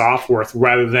start us off with,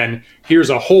 rather than here's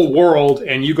a whole world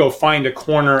and you go find a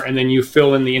corner and then you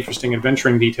fill in the interesting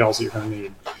adventuring details that you're going to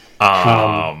need.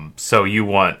 So you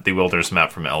want the wilderness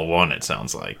map from L1, it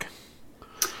sounds like.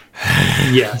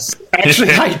 Yes.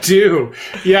 Actually, I do.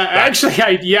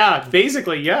 Yeah,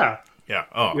 basically, yeah. Yeah.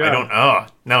 I don't.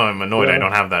 Now I'm annoyed. I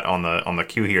don't have that on the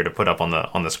queue here to put up on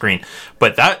the screen.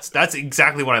 But that's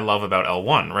exactly what I love about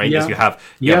L1, right? Because you have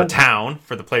a town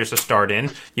for the players to start in.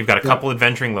 You've got a couple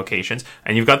adventuring locations,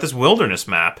 and you've got this wilderness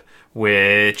map,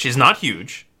 which is not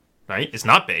huge, right? It's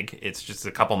not big. It's just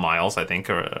a couple miles, I think,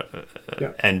 but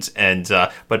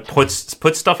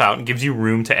puts stuff out and gives you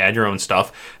room to add your own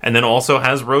stuff, and then also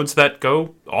has roads that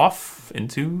go off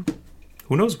into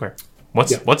who knows where.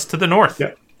 What's to the north?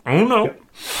 Yeah. Oh no!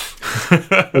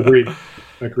 Agreed.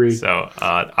 So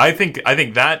I think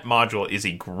that module is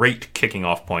a great kicking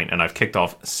off point, and I've kicked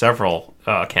off several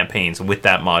campaigns with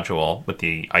that module, with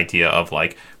the idea of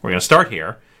like we're going to start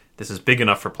here. This is big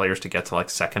enough for players to get to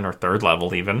like second or third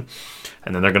level even,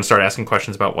 and then they're going to start asking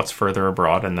questions about what's further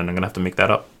abroad, and then I'm going to have to make that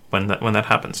up when that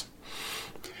happens.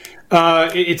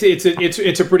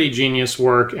 It's a pretty genius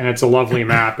work, and it's a lovely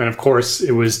map. And of course,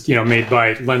 it was made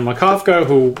by Len Lakofka,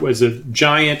 who was a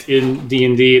giant in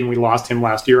D&D, and we lost him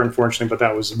last year, unfortunately. But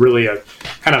that was really a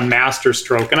kind of master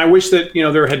stroke. And I wish that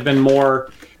there had been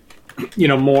more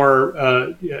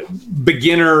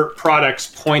beginner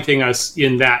products pointing us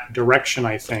in that direction.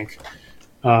 I think.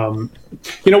 One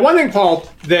thing, Paul,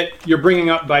 that you're bringing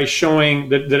up by showing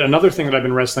that another thing that I've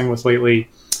been wrestling with lately.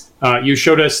 You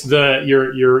showed us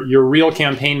your real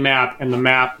campaign map and the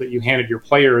map that you handed your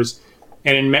players.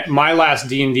 And in my last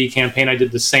D&D campaign, I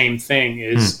did the same thing.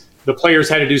 The players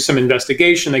had to do some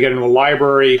investigation. They got into a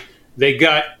library. They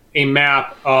got a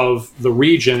map of the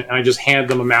region, and I just handed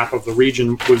them a map of the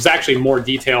region. It was actually more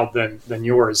detailed than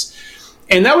yours.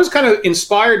 And that was kind of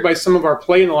inspired by some of our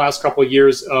play in the last couple of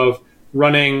years of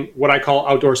running what I call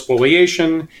outdoor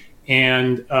spoliation,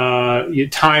 and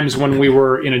times when we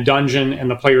were in a dungeon and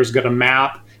the players got a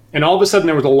map, and all of a sudden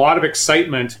there was a lot of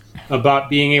excitement about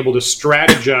being able to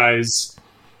strategize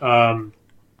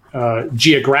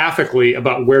geographically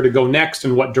about where to go next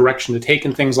and what direction to take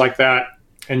and things like that.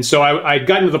 And so I'd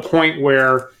gotten to the point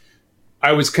where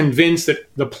I was convinced that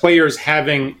the players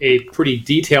having a pretty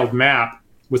detailed map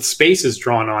with spaces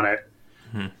drawn on it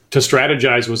to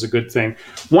strategize was a good thing.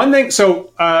 One thing,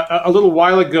 so a little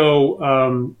while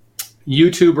ago,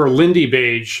 YouTuber Lindy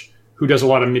Bage, who does a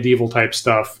lot of medieval type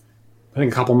stuff, I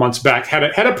think a couple months back, had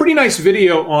a pretty nice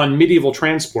video on medieval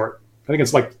transport. I think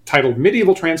it's like titled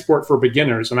Medieval Transport for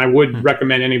Beginners, and I would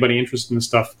recommend anybody interested in this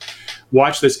stuff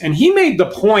watch this. And he made the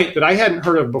point that I hadn't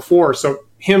heard of before. So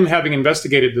him having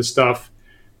investigated this stuff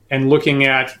and looking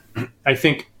at, I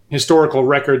think, historical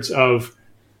records of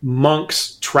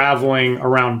monks traveling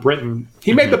around Britain,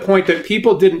 he made the point that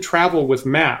people didn't travel with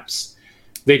maps.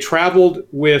 They traveled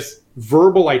with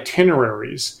verbal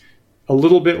itineraries, a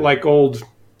little bit like old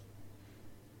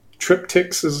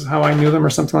triptychs is how I knew them, or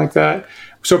something like that.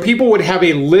 So people would have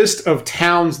a list of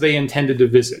towns they intended to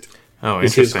visit. Oh,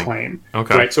 is his interesting. claim.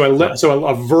 Okay. Right. So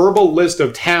a verbal list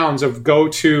of towns of go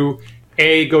to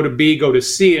A, go to B, go to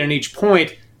C, and at each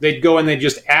point they'd go and they'd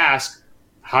just ask,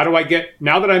 how do I get,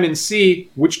 now that I'm in C,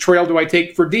 which trail do I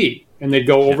take for D? And they'd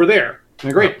go over there.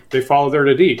 And great, they follow there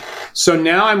to D. So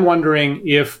now I'm wondering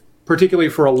if,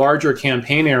 particularly for a larger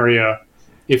campaign area,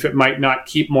 if it might not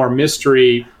keep more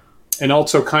mystery and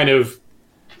also kind of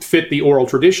fit the oral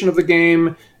tradition of the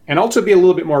game, and also be a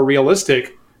little bit more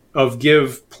realistic of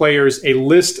give players a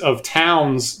list of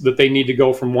towns that they need to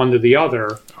go from one to the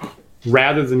other,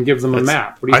 rather than give them a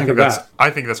map. What do you think of that? I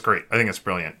think that's great. I think it's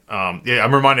brilliant. Yeah,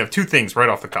 I'm reminded of two things right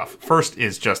off the cuff. First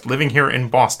is just living here in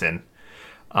Boston.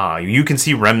 You can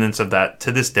see remnants of that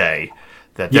to this day,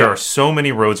 that there are so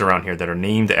many roads around here that are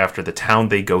named after the town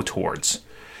they go towards.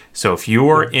 So if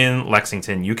you're in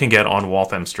Lexington, you can get on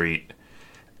Waltham Street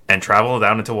and travel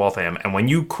down into Waltham. And when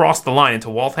you cross the line into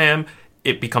Waltham,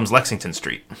 it becomes Lexington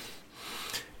Street.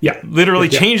 Yeah, literally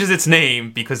changes its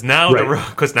name because now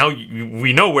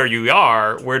we know where you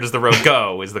are. Where does the road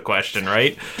go? Is the question,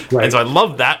 right? And so I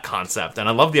love that concept, and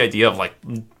I love the idea of like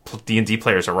D&D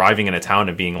players arriving in a town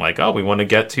and being like, "Oh, we want to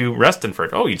get to Restonford.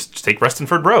 Oh, you just take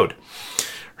Restonford Road."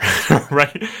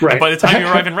 right. And by the time you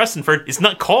arrive in Restonford, it's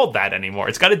not called that anymore.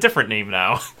 It's got a different name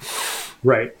now.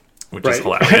 Right. Which is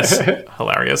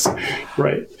hilarious.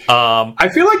 Right. I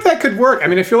feel like that could work. I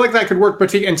mean, I feel like that could work.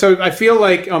 And so I feel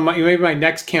like maybe my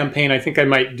next campaign, I think I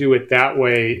might do it that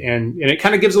way. And it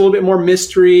kind of gives a little bit more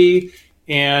mystery,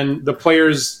 and the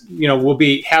players, will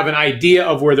have an idea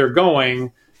of where they're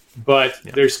going, but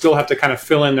they still have to kind of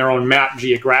fill in their own map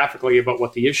geographically about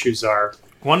what the issues are.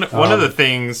 One of the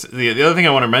things, the other thing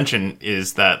I want to mention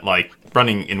is that, like,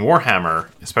 running in Warhammer,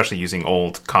 especially using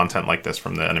old content like this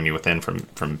from the Enemy Within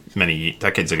from many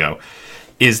decades ago,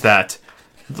 is that,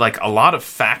 like, a lot of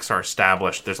facts are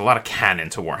established. There's a lot of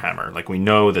canon to Warhammer. Like, we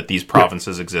know that these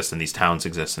provinces exist and these towns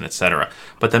exist and etc.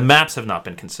 But the maps have not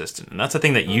been consistent. And that's the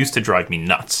thing that used to drive me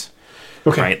nuts.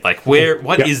 Okay. Right? Like,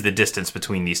 what is the distance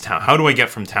between these towns? How do I get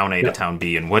from town A to town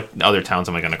B? And what other towns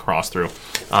am I going to cross through?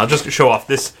 I'll just show off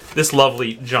this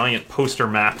lovely giant poster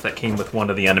map that came with one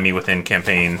of the Enemy Within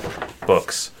campaign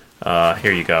books.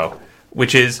 Here you go.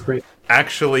 Which is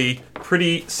actually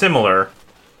pretty similar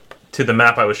to the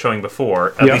map I was showing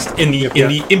before. At least in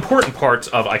the important parts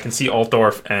of, I can see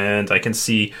Altdorf and I can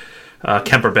see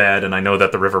Kemperbad, and I know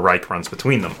that the River Reich runs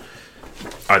between them.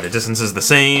 Are the distances the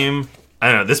same?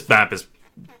 I don't know. This map is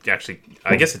actually,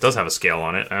 I guess it does have a scale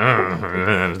on it.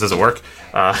 Does it work?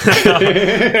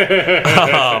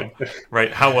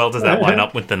 Right. How well does that line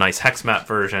up with the nice hex map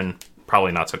version?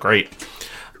 Probably not so great.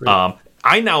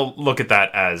 I now look at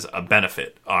that as a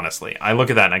benefit, honestly. I look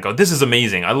at that and I go, this is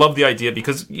amazing. I love the idea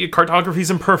because cartography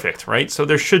is imperfect, right? So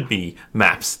there should be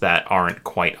maps that aren't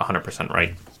quite 100%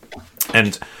 right.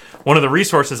 And one of the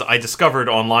resources I discovered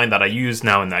online that I use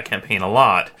now in that campaign a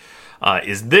lot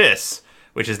is this,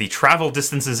 which is the travel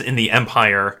distances in the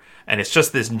Empire, and it's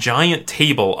just this giant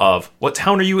table of what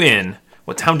town are you in,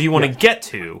 what town do you want to get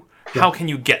to, how can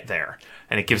you get there,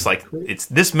 and it gives it's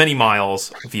this many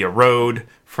miles via road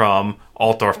from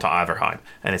Altdorf to Averheim,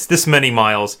 and it's this many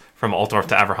miles from Altdorf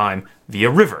to Averheim via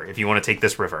river if you want to take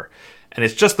this river. And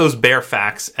it's just those bare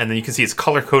facts, and then you can see it's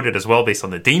color-coded as well based on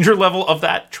the danger level of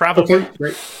that travel. Okay,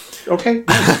 great. Okay,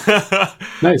 nice.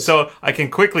 Nice. So I can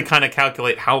quickly kind of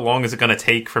calculate how long is it going to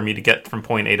take for me to get from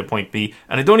point A to point B,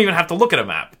 and I don't even have to look at a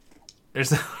map.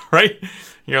 There's right?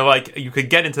 You're like, you could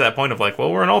get into that point of like,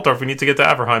 well, we're in Altdorf, we need to get to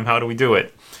Averheim, how do we do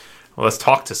it? Well, let's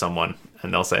talk to someone,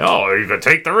 and they'll say, oh, you could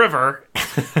take the river,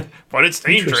 but it's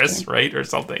dangerous, right, or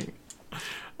something.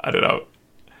 I don't know.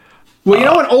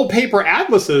 Well, on old paper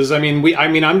atlases, I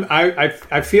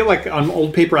feel like on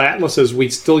old paper atlases we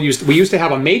used to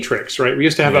have a matrix, right? We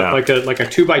used to have a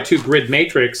 2x2 grid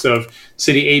matrix of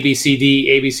city A, B, C, D,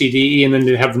 A, B, C, D, E, and then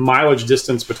to have the mileage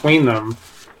distance between them.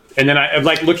 And then I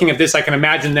like looking at this, I can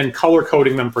imagine then color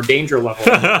coding them for danger level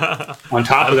on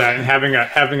top of that, and having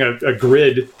a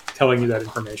grid telling you that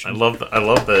information. I love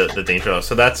the danger of.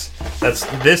 So that's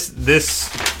this.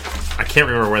 I can't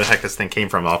remember where the heck this thing came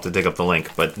from. I'll have to dig up the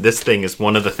link. But this thing is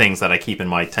one of the things that I keep in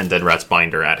my 10 Dead Rats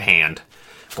binder at hand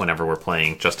whenever we're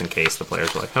playing, just in case the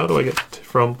players are like, how do I get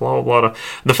from blah, blah, blah.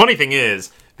 The funny thing is,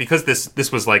 because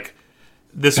this was like,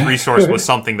 this resource was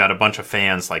something that a bunch of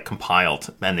fans like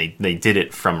compiled, and they did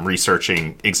it from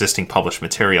researching existing published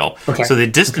material. Okay. So the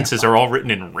distances are all written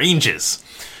in ranges,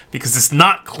 because it's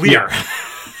not clear. Yeah.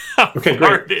 How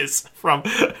far it is from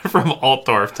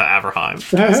Altdorf to Averheim.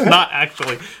 It's not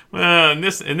actually in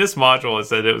this module. It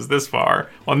said it was this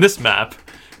far. On this map,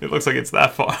 it looks like it's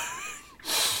that far.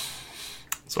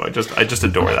 So I just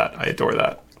adore that. I adore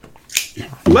that.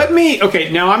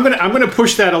 Now I'm gonna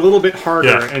push that a little bit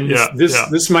harder,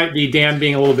 this might be Dan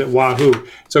being a little bit wahoo.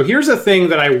 So here's a thing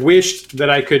that I wished that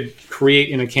I could create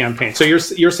in a campaign. So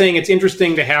you're saying it's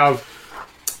interesting to have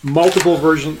multiple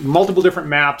different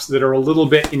maps that are a little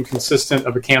bit inconsistent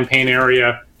of a campaign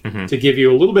area to give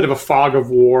you a little bit of a fog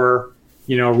of war,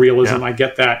 realism. Yeah. I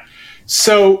get that.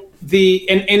 So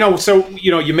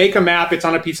you make a map, it's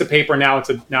on a piece of paper, now it's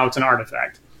an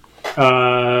artifact.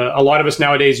 A lot of us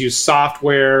nowadays use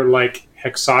software like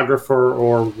Hexographer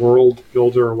or World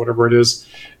Builder or whatever it is,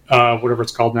 whatever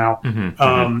it's called now.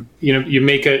 You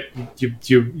make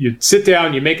you sit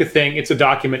down, you make a thing, it's a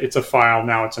document, it's a file,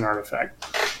 now it's an artifact.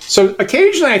 So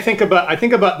occasionally I think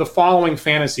about the following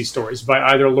fantasy stories by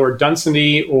either Lord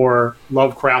Dunsany or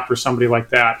Lovecraft or somebody like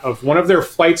that, of one of their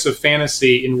flights of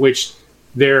fantasy in which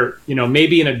they're,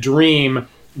 maybe in a dream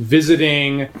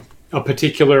visiting a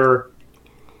particular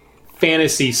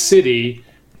fantasy city,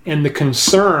 and the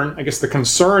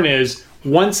concern is,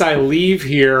 once I leave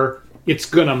here, it's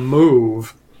gonna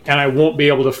move and I won't be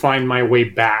able to find my way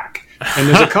back. And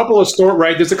there's a couple of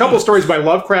stories by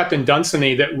Lovecraft and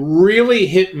Dunsany that really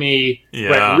hit me,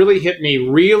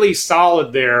 really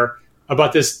solid there,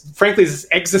 about this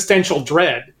existential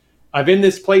dread. I'm in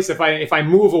this place. If I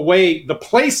move away, the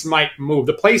place might move.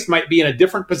 The place might be in a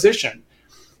different position.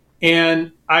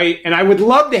 And I would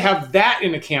love to have that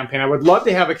in a campaign. I would love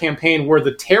to have a campaign where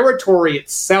the territory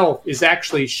itself is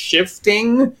actually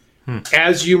shifting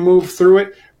as you move through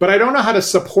it. But I don't know how to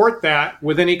support that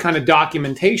with any kind of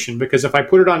documentation, because if I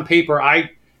put it on paper,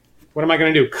 what am I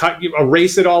going to do?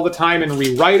 Erase it all the time and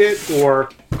rewrite it?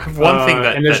 Or one thing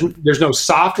there's no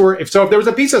software. If there was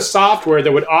a piece of software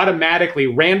that would automatically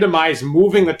randomize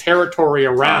moving the territory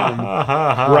around,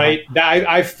 right?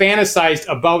 I've fantasized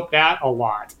about that a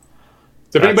lot.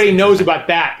 So if anybody knows about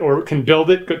that or can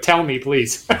build it, tell me,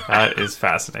 please. That is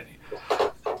fascinating.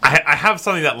 I have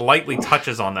something that lightly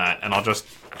touches on that, and I'll just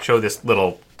show this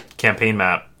little campaign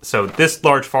map. So this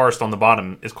large forest on the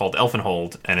bottom is called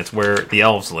Elfenhold, and it's where the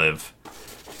elves live.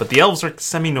 But the elves are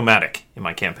semi-nomadic in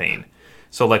my campaign.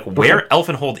 So where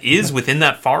Elfenhold is within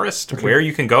that forest, where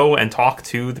you can go and talk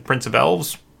to the Prince of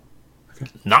Elves,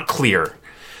 not clear.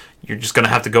 You're just going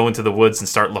to have to go into the woods and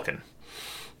start looking.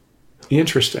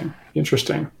 Interesting.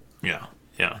 Yeah.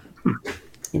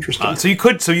 Interesting.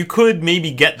 So you could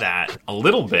maybe get that a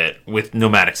little bit with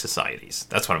nomadic societies.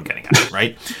 That's what I'm getting at,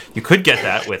 right? You could get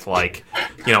that with a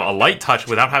light touch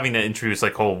without having to introduce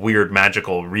whole weird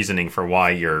magical reasoning for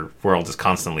why your world is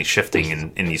constantly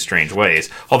shifting in these strange ways.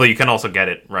 Although you can also get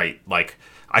it right.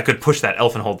 I could push that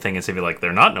Elfenhold thing and say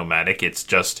they're not nomadic. It's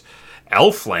just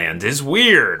Elfland is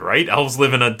weird, right? Elves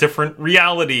live in a different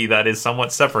reality that is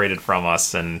somewhat separated from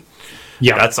us, and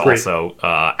that's also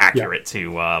accurate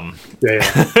to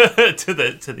to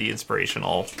the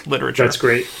inspirational literature. That's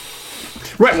great.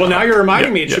 Right. Well, now you're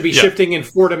reminding me it should be shifting in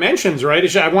 4 dimensions,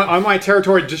 right? I want on my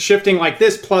territory just shifting like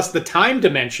this, plus the time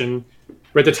dimension,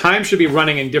 where the time should be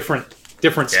running in different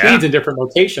speeds and different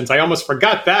locations. I almost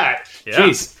forgot that. Yeah.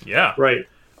 Jeez. Yeah. Right.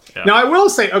 Yeah. Now I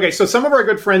will say, okay, so some of our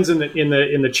good friends in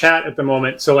the chat at the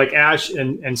moment, so Ash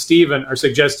and Steven are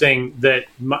suggesting that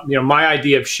my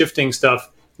idea of shifting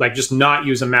stuff, just not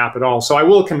use a map at all. So I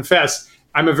will confess,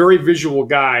 I'm a very visual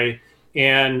guy,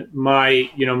 and my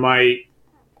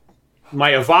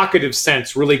evocative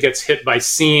sense really gets hit by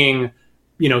seeing,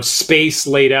 space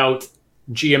laid out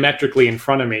geometrically in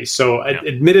front of me. So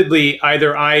admittedly,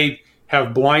 either I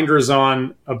have blinders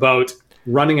on about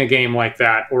running a game like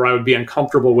that, or I would be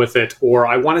uncomfortable with it, or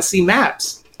I want to see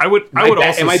maps. Am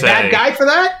I bad guy for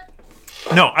that?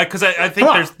 No, because I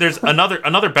think there's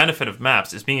another benefit of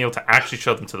maps is being able to actually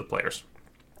show them to the players,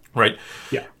 right?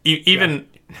 Yeah. Even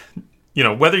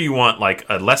whether you want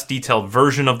a less detailed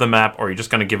version of the map, or you're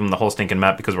just going to give them the whole stinking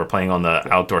map because we're playing on the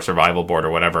outdoor survival board or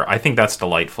whatever. I think that's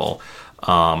delightful.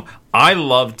 I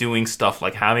love doing stuff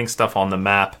like having stuff on the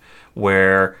map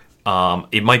where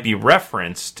it might be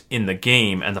referenced in the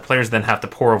game, and the players then have to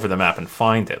pore over the map and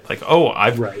find it. Like,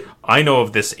 I know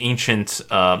of this ancient.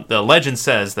 The legend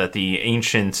says that the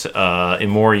ancient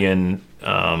Emorian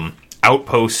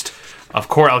outpost of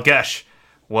Kor Algesh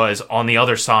was on the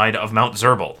other side of Mount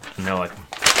Zerbal, and they're like,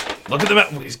 look at the map.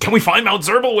 Can we find Mount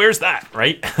Zerbal? Where's that?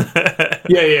 Right?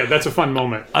 Yeah. That's a fun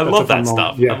moment. I love that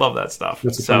stuff. Yeah. I love that stuff.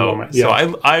 That's a fun moment. Yeah.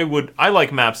 So I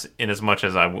like maps in as much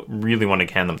as I really want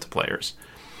to hand them to players.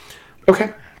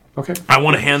 Okay. I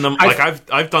want to hand them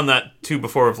I've done that too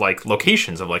before, of like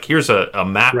locations of like, here's a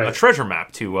map, a treasure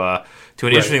map to an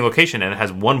interesting location, and it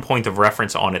has one point of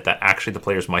reference on it that actually the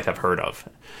players might have heard of.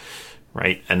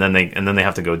 Right? And then they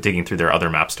have to go digging through their other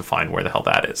maps to find where the hell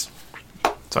that is.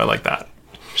 So I like that.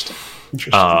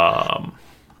 Interesting.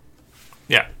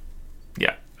 Yeah.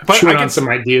 But chewing on some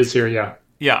ideas here, yeah.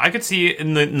 Yeah, I could see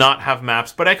in the not have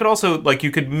maps, but I could also, like,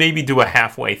 you could maybe do a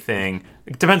halfway thing.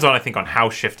 It depends on, I think, on how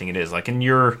shifting it is. Like in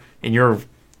your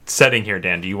setting here,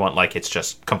 Dan, do you want like it's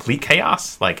just complete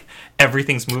chaos, like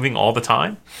everything's moving all the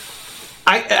time?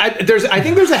 I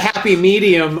think there's a happy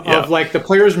medium of like the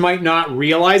players might not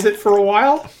realize it for a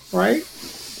while, right?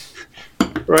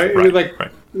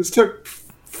 This took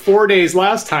 4 days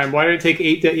last time. Why did it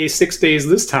take 6 days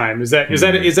this time? Is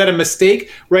that a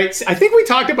mistake? Right? I think we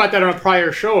talked about that on a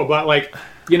prior show about like,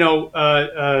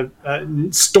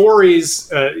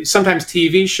 stories, sometimes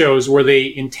TV shows where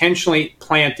they intentionally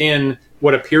plant in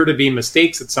what appear to be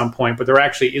mistakes at some point, but there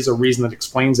actually is a reason that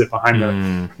explains it behind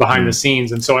the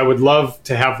scenes. And so I would love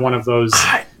to have one of those.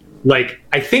 Like,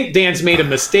 I think Dan's made a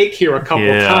mistake here a couple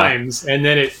of times, and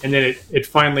then it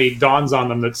finally dawns on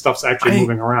them that stuff's actually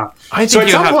moving around. So at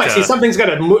some point, something's got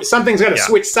to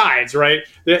switch sides, right?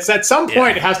 At some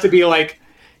point, it has to be like,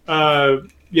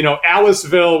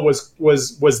 Aliceville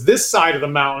was this side of the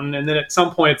mountain, and then at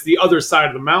some point it's the other side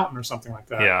of the mountain or something like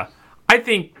that. Yeah, I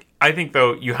think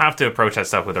though you have to approach that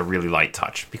stuff with a really light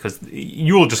touch, because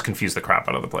you will just confuse the crap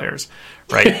out of the players,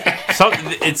 right? So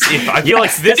I feel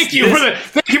like this. Thank you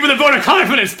for the vote of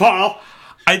confidence, Paul.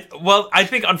 I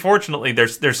think unfortunately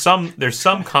there's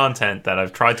some content that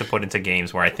I've tried to put into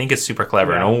games where I think is super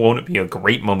clever, and won't it be a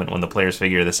great moment when the players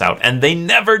figure this out, and they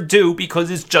never do because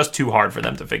it's just too hard for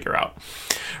them to figure out,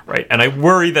 right? And I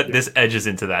worry that this edges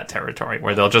into that territory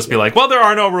where they'll just be like, well, there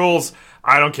are no rules,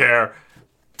 I don't care,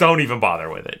 don't even bother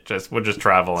with it. We'll just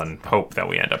travel and hope that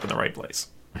we end up in the right place.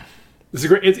 This is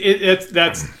great.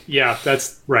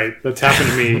 That's right. That's happened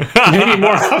to me maybe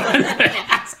more often than it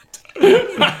hasn't.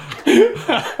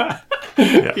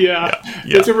 Yeah.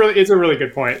 It's a really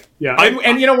good point. Yeah,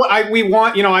 and you know what? I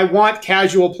want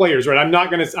casual players, right? I'm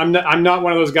not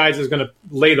one of those guys who's gonna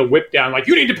lay the whip down like,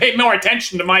 you need to pay more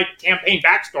attention to my campaign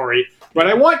backstory. But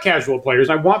I want casual players.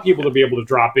 I want people to be able to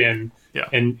drop in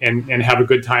and have a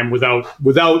good time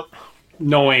without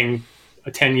knowing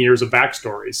 10 years of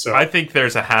backstory. So I think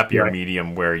there's a happier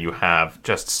medium where you have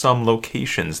just some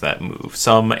locations that move,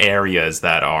 some areas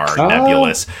that are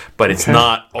nebulous, but it's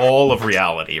not all of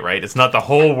reality, right? It's not the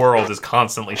whole world is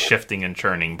constantly shifting and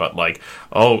churning, but like,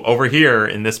 over here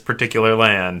in this particular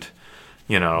land,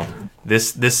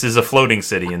 this is a floating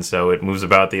city, and so it moves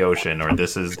about the ocean, or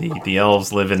this is the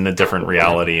elves live in a different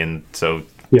reality, and so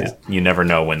you never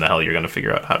know when the hell you're going to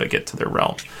figure out how to get to their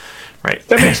realm, right?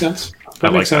 That makes sense.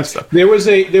 That makes sense. There was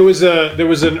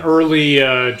an early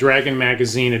Dragon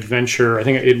magazine adventure. I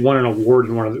think it won an award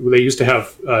in one of they used to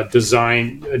have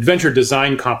adventure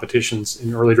design competitions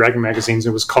in early Dragon magazines.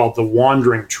 It was called The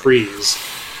Wandering Trees.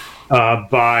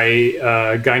 By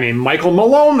a guy named Michael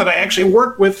Malone that I actually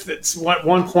worked with at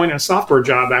one point in a software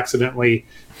job accidentally.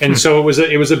 And so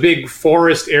it was a big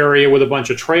forest area with a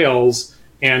bunch of trails,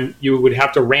 and you would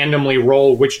have to randomly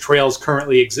roll which trails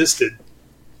currently existed.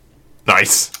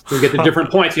 Nice. To get the different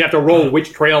points, you have to roll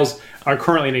which trails are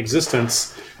currently in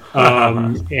existence.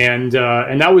 And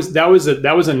that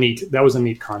was a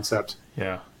neat concept.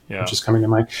 Yeah. Which is coming to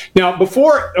mind. Now,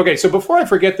 before I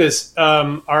forget this,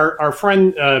 our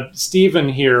friend Stephen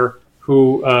here,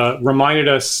 who reminded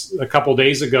us a couple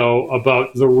days ago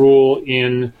about the rule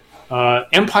in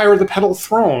Empire of the Petal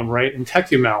Throne, right, in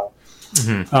Tecumel.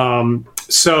 Mm-hmm.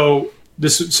 So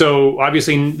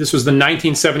obviously this was the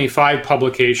 1975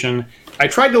 publication. I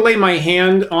tried to lay my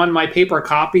hand on my paper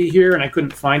copy here, and I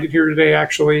couldn't find it here today,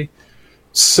 actually.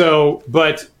 So,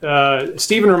 but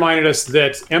Stephen reminded us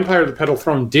that Empire of the Petal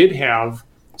Throne did have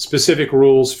specific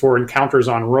rules for encounters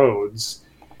on roads,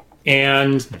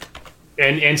 and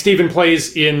Stephen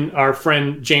plays in our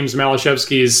friend James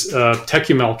Malashevsky's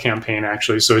Tecumel campaign,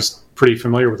 actually, so he's pretty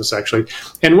familiar with this, actually.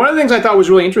 And one of the things I thought was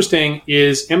really interesting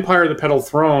is Empire of the Petal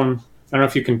Throne. I don't know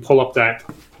if you can pull up that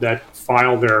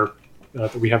file there,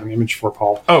 that we have an image for,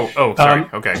 Paul. Sorry.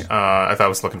 Okay. I thought I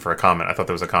was looking for a comment. I thought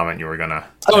there was a comment you were gonna.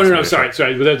 Oh no, sorry.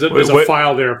 There's a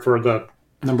file there for the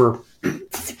number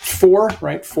 4,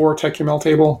 right? 4 TechUML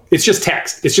table. It's just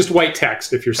text. It's just white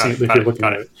text if you're looking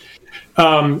at it.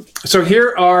 So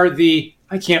here are the.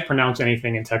 I can't pronounce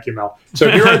anything in TechUML.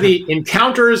 So here are the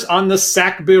encounters on the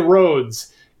Sakbe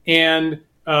roads, and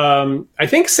I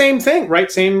think same thing,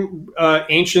 right? Same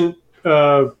ancient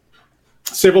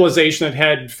civilization that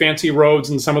had fancy roads,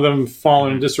 and some of them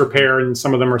fallen in disrepair, and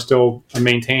some of them are still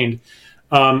maintained.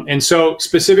 And so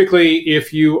specifically,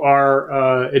 if you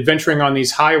are adventuring on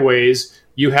these highways,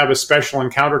 you have a special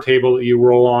encounter table that you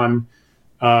roll on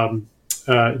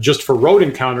just for road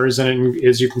encounters. And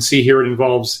as you can see here,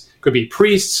 could be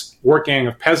priests, work gang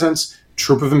of peasants,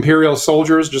 troop of imperial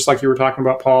soldiers, just like you were talking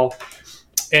about, Paul.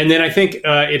 And then I think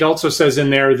it also says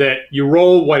in there that you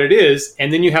roll what it is,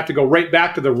 and then you have to go right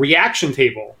back to the reaction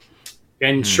table.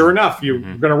 And sure enough, you're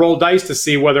going to roll dice to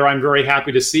see whether I'm very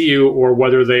happy to see you or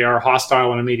whether they are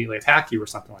hostile and immediately attack you or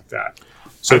something like that.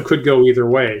 So it could go either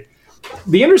way.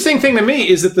 The interesting thing to me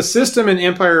is that the system in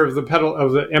Empire of the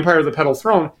Petal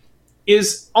Throne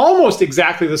is almost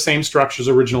exactly the same structure as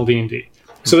original D&D.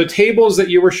 So the tables that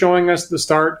you were showing us at the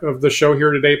start of the show here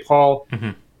today, Paul,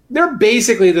 they're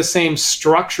basically the same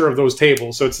structure of those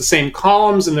tables. So it's the same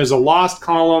columns, and there's a lost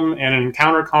column and an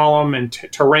encounter column and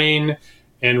terrain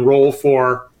and roll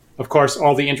for, of course,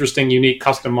 all the interesting, unique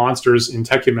custom monsters in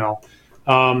TechUML.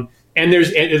 And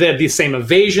they have the same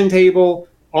evasion table,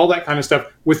 all that kind of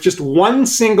stuff, with just one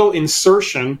single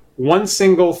insertion, one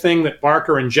single thing that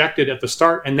Barker injected at the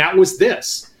start, and that was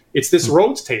this. It's this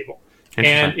roads table.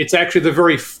 And it's actually the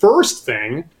very first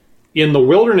thing in the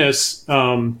wilderness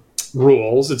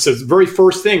rules. It says the very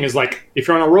first thing is like, if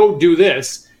you're on a road, do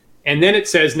this. And then it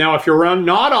says, now, if you're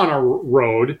not on a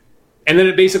road, and then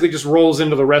it basically just rolls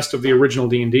into the rest of the original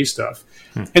D&D stuff.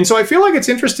 And so I feel like it's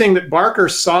interesting that Barker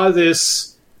saw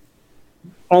this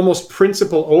almost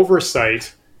principal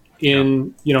oversight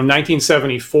in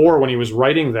 1974 when he was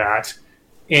writing that,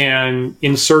 and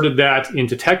inserted that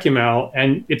into TechUML,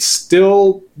 and we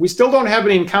still don't have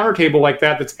an encounter table like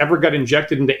that that's ever got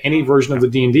injected into any version of the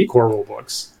D&D core rule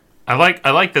books. I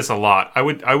like this a lot. I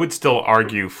would still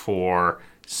argue for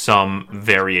some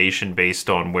variation based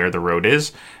on where the road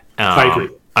is. I agree.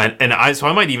 So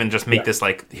I might even just make this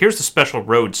like, here's the special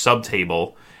road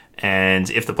subtable, and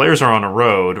if the players are on a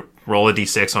road, roll a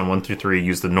d6 on 1 through 3,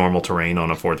 use the normal terrain. On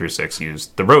a 4 through 6, use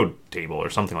the road table or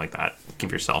something like that.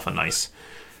 Give yourself a nice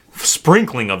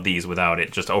sprinkling of these without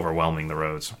it just overwhelming the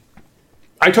roads.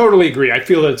 I totally agree. I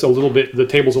feel that the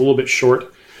table's a little bit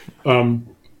short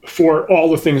for all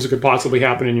the things that could possibly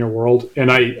happen in your world, and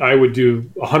I would do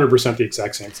 100% the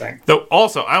exact same thing. Though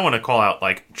also, I want to call out,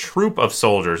 like, troop of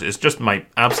soldiers is just my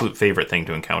absolute favorite thing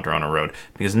to encounter on a road,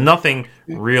 because nothing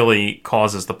really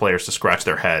causes the players to scratch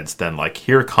their heads than, like,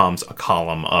 here comes a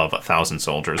column of 1,000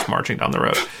 soldiers marching down the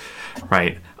road.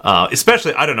 Right?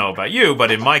 Especially, I don't know about you,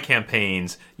 but in my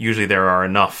campaigns, usually there are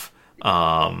enough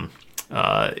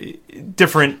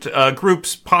different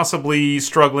groups possibly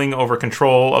struggling over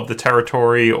control of the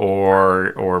territory,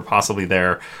 or possibly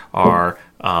there are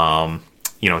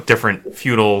different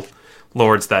feudal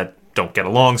lords that don't get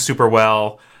along super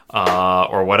well,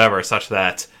 or whatever, such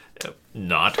that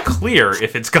not clear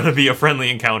if it's going to be a friendly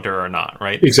encounter or not,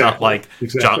 right? Exactly.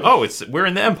 It's not like, we're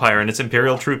in the Empire and it's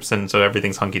Imperial troops, and so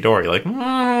everything's hunky-dory. Like,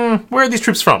 where are these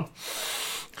troops from?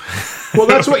 Well,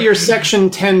 that's what your Section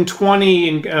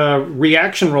 1020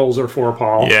 reaction rolls are for,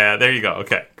 Paul. Yeah, there you go.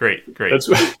 Okay, great. That's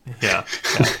what... Yeah.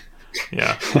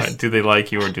 Do they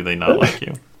like you or do they not like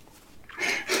you?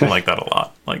 I like that a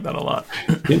lot.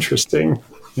 Interesting.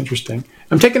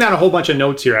 I'm taking out a whole bunch of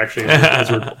notes here, actually,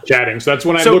 as we're chatting. So that's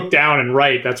when I look down and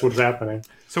write, that's what's happening.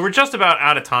 So we're just about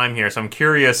out of time here, so I'm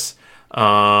curious.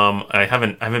 I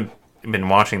haven't been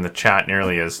watching the chat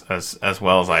nearly as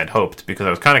well as I had hoped, because I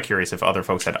was kind of curious if other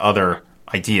folks had other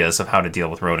ideas of how to deal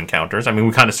with road encounters. I mean,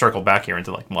 we kind of circled back here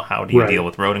into, like, well, how do you deal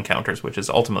with road encounters, which is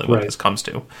ultimately what this comes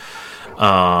to.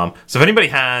 So if anybody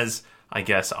has, I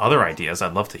guess, other ideas,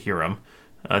 I'd love to hear them.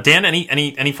 Dan,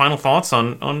 any final thoughts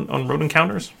on road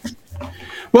encounters?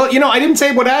 Well, I didn't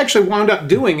say what I actually wound up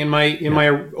doing in my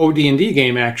OD&D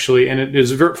game, actually, and it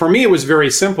is for me it was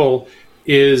very simple.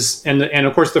 And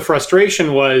of course the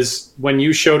frustration was when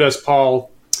you showed us, Paul,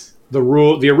 the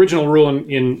original rule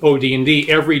in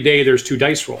OD&D. Every day there's 2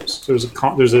 dice rolls. So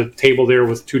there's a table there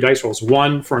with 2 dice rolls,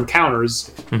 one for encounters,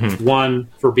 one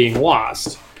for being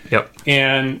lost. Yep.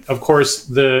 And of course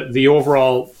the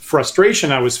overall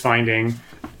frustration I was finding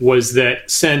was that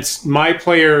since my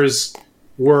players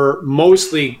were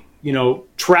mostly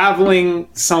traveling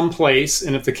someplace,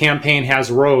 and if the campaign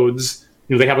has roads,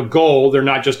 they have a goal. They're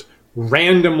not just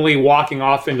randomly walking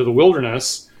off into the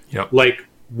wilderness, like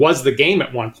was the game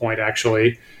at one point,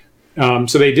 actually.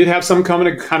 So they did have some kind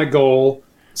of goal,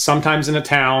 sometimes in a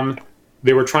town.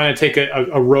 They were trying to take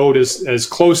a road as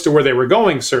close to where they were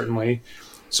going, certainly.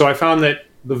 So I found that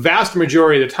the vast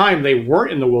majority of the time they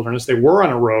weren't in the wilderness, they were on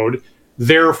a road.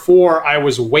 Therefore, I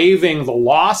was waving the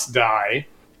lost die,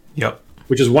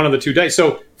 which is one of the two dice.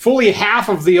 So fully half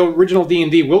of the original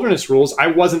D&D wilderness rules I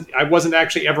wasn't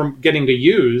actually ever getting to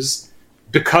use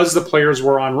because the players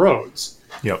were on roads.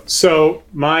 So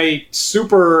my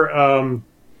super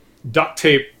duct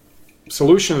tape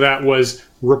solution to that was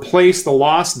replace the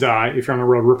lost die, if you're on the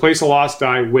road, replace a lost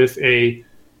die with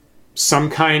some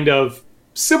kind of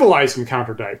civilized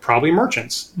encounter die, probably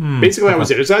merchants. Basically, that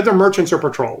was it. It's either merchants or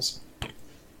patrols.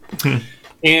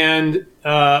 And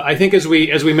I think as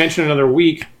we mentioned another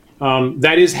week,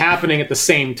 that is happening at the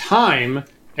same time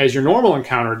as your normal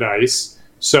encounter dice.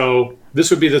 So this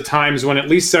would be the times when at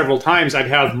least several times I'd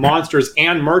have monsters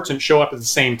and merchants show up at the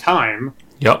same time.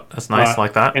 That's nice,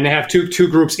 like that. And they have two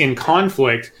groups in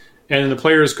conflict, and then the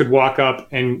players could walk up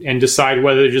and decide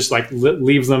whether to just like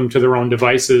leave them to their own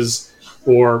devices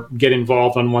or get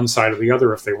involved on one side or the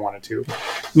other if they wanted to.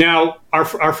 Now,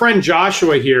 our friend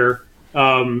Joshua here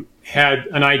had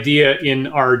an idea in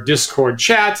our Discord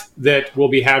chat that we'll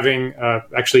be having.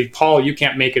 Actually, Paul, you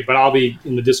can't make it, but I'll be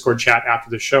in the Discord chat after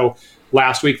the show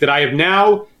last week, that I have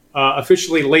now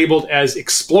officially labeled as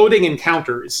Exploding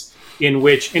Encounters, in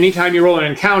which anytime you roll an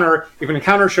encounter, if an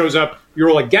encounter shows up, you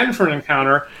roll again for an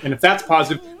encounter, and if that's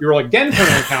positive, you roll again for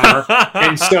an encounter.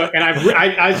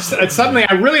 Suddenly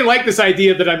I really like this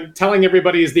idea that I'm telling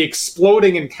everybody is the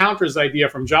Exploding Encounters idea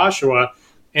from Joshua,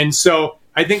 and so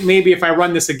I think maybe if I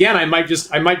run this again, I might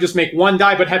just make one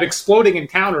die, but have exploding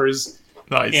encounters.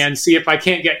 Nice. And see if I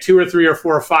can't get 2 or 3 or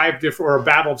 4 or 5 or a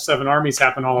battle of 7 armies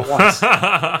happen all at once.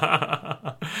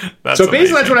 So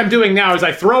basically, that's what I'm doing now. Is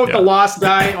I throw the lost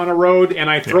die on a road and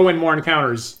I throw in more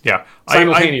encounters.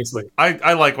 Simultaneously.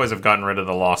 I likewise have gotten rid of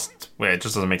the lost. It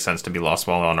just doesn't make sense to be lost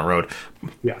while on a road.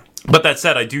 Yeah. But that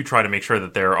said, I do try to make sure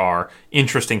that there are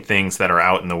interesting things that are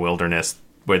out in the wilderness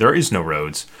where there is no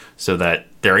roads, so that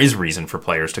there is reason for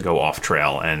players to go off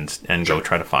trail and go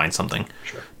try to find something.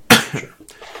 Sure.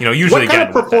 Usually, what kind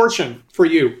of proportion for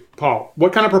you, Paul?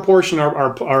 What kind of proportion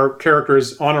are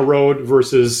characters on a road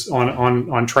versus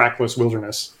on trackless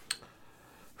wilderness?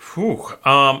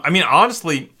 I mean,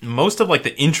 honestly, most of like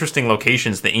the interesting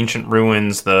locations, the ancient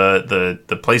ruins,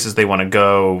 the places they want to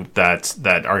go that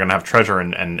are going to have treasure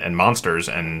and monsters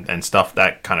and stuff,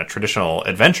 that kind of traditional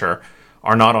adventure,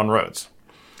 are not on roads.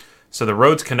 So the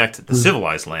roads connect the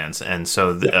civilized lands, and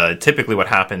so typically what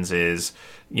happens is,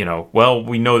 we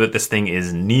know that this thing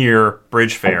is near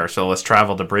Bridgefair, so let's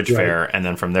travel to Bridgefair, and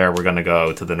then from there we're going to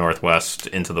go to the northwest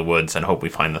into the woods and hope we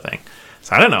find the thing.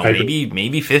 So I don't know,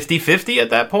 maybe 50-50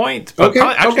 at that point, but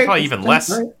probably even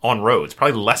less on roads.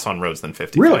 Probably less on roads than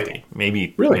 50-50. Really?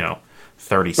 Maybe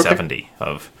 30-70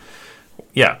 of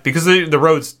because the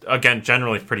roads, again,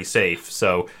 generally pretty safe,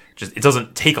 so just it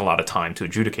doesn't take a lot of time to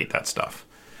adjudicate that stuff.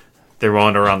 They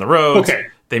wander around the roads.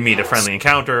 They meet a friendly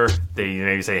encounter. They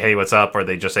maybe say, "Hey, what's up?" Or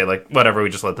they just say, "Like, whatever." We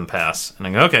just let them pass. And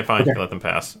I go, "Okay, fine." You let them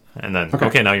pass. And then,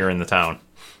 okay, now you're in the town.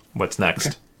 What's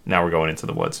next? Now we're going into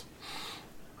the woods.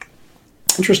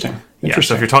 Interesting. Yeah.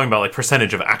 So if you're talking about like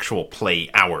percentage of actual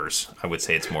play hours, I would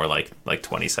say it's more like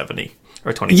 20-70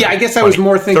 or 20. Yeah, I guess I was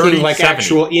more thinking 30, like 70.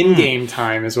 Actual in-game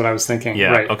time is what I was thinking.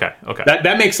 Yeah. Right. Okay.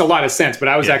 That makes a lot of sense. But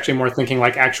I was actually more thinking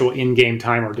like actual in-game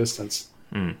time or distance.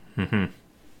 Mm-hmm.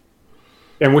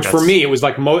 And which for me, it was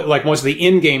like most of the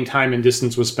in-game time and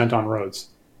distance was spent on roads.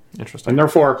 Interesting. And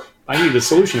therefore, I need a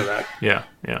solution to that. Yeah,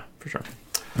 for sure.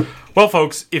 Well,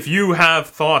 folks, if you have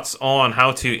thoughts on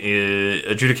how to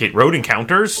adjudicate road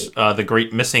encounters, the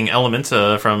great missing element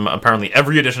from apparently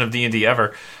every edition of D&D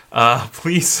ever,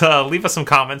 please leave us some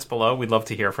comments below. We'd love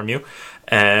to hear from you.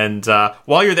 And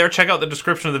while you're there, check out the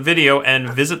description of the video and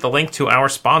visit the link to our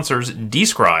sponsors,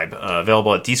 Describe,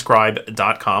 available at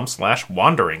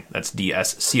describe.com/wandering. That's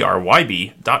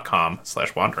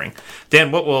DSCRYB.com/wandering.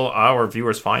 Dan, what will our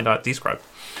viewers find at Describe?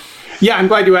 Yeah, I'm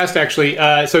glad you asked, actually.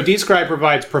 So Describe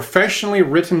provides professionally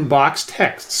written box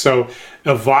text. So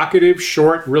evocative,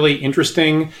 short, really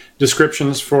interesting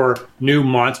descriptions for new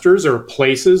monsters or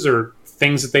places or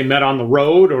things that they met on the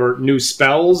road or new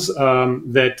spells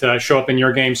that show up in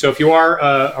your game. So if you are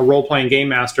a role-playing game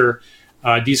master,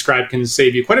 Describe can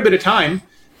save you quite a bit of time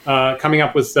coming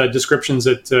up with descriptions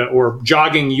that or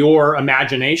jogging your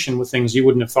imagination with things you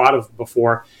wouldn't have thought of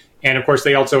before. And, of course,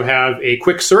 they also have a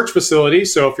quick search facility.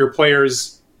 So if your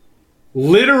players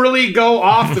literally go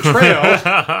off the trail,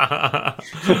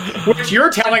 which you're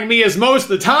telling me is most of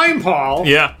the time, Paul.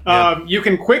 Yeah. You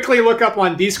can quickly look up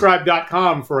on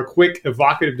describe.com for a quick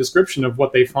evocative description of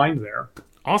what they find there.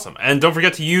 Awesome. And don't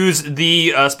forget to use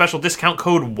the special discount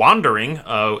code WANDERING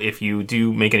if you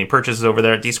do make any purchases over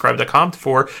there at describe.com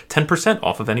for 10%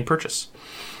 off of any purchase.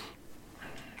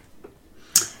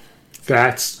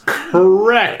 That's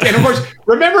correct. And of course,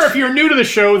 remember, if you're new to the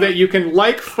show, that you can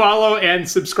follow, and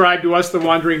subscribe to us, the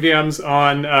Wandering DMs,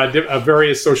 on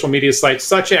various social media sites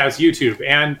such as YouTube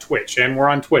and Twitch, and we're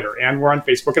on Twitter, and we're on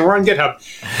Facebook, and we're on GitHub.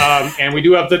 And we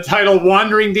do have the title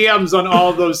Wandering DMs on all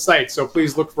of those sites. So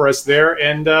please look for us there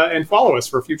and follow us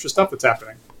for future stuff that's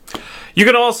happening. You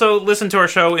can also listen to our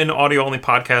show in audio-only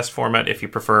podcast format if you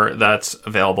prefer. That's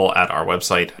available at our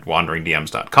website at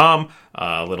wanderingdms.com.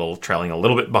 Trailing a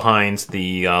little bit behind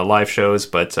the live shows,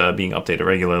 but being updated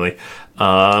regularly.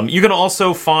 You can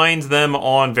also find them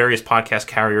on various podcast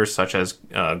carriers such as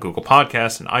Google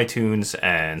Podcasts and iTunes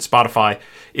and Spotify.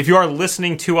 If you are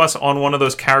listening to us on one of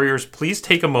those carriers, please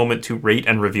take a moment to rate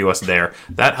and review us there.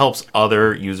 That helps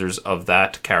other users of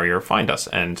that carrier find us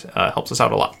and helps us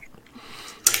out a lot.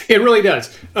 It really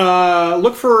does.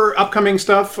 Look for upcoming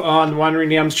stuff on the Wandering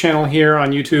DMs channel here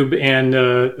on YouTube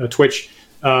and Twitch.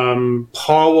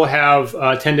 Paul will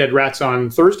have 10 Dead Rats on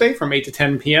Thursday from 8 to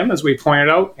 10 p.m., as we pointed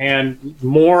out, and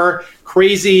more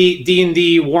crazy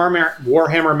D&D Warhammer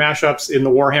mashups in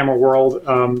the Warhammer world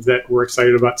that we're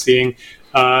excited about seeing.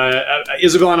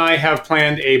 Isabel and I have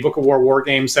planned a Book of War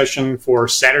game session for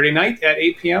Saturday night at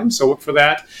 8 p.m., so look for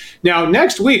that. Now,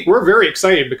 next week, we're very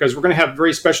excited because we're going to have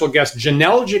very special guest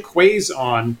Janelle Jaquays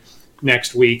on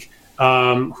next week,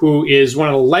 who is one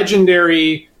of the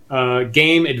legendary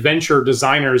game adventure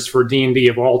designers for D&D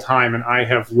of all time, and I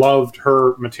have loved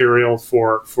her material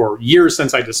for years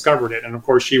since I discovered it. And of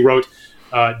course, she wrote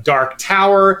Dark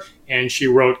Tower, and she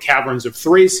wrote Caverns of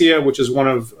Thracia, which is one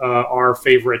of our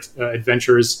favorite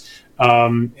adventures.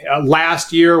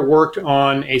 Last year, worked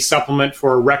on a supplement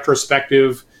for a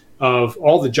retrospective of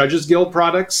all the Judges Guild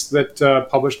products that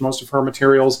published most of her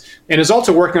materials, and is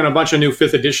also working on a bunch of new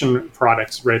 5th edition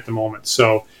products right at the moment.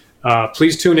 So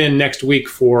please tune in next week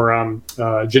for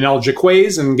Janelle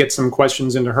Jaquays and get some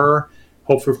questions into her,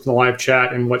 hopefully from the live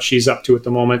chat, and what she's up to at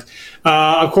the moment.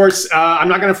 Of course, I'm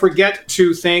not going to forget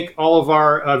to thank all of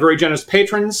our very generous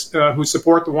patrons who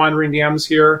support the Wandering DMs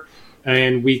here,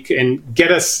 and we can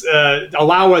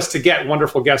allow us to get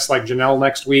wonderful guests like Janelle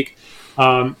next week.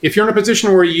 If you're in a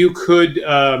position where you could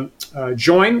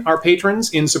join our patrons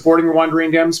in supporting the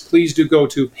Wandering DMs, please do go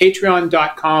to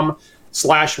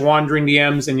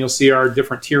patreon.com/wanderingdms, and you'll see our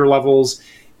different tier levels,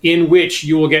 in which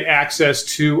you will get access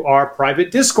to our private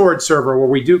Discord server, where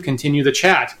we do continue the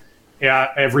chat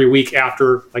every week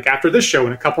after this show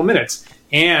in a couple minutes,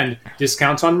 and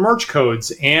discounts on merch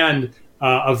codes, and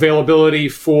availability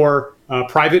for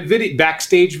private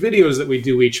backstage videos that we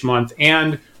do each month,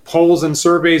 and polls and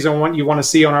surveys on what you want to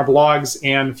see on our blogs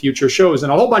and future shows,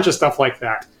 and a whole bunch of stuff like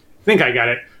that. I think I got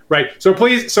it right. So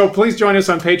please join us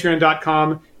on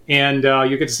patreon.com, and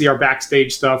you get to see our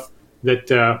backstage stuff that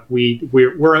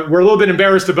we're a little bit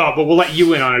embarrassed about, but we'll let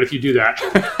you in on it if you do that.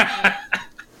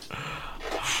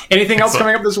 Anything else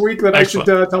coming up this week that I should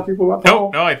tell people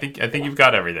about? No, I think you've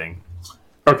got everything.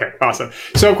 Okay, awesome.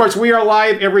 So, of course, we are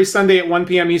live every Sunday at 1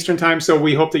 p.m. Eastern Time, so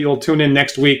we hope that you'll tune in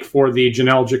next week for the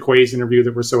Janelle Jaquays interview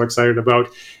that we're so excited about,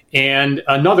 and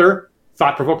another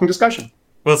thought-provoking discussion.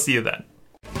 We'll see you then.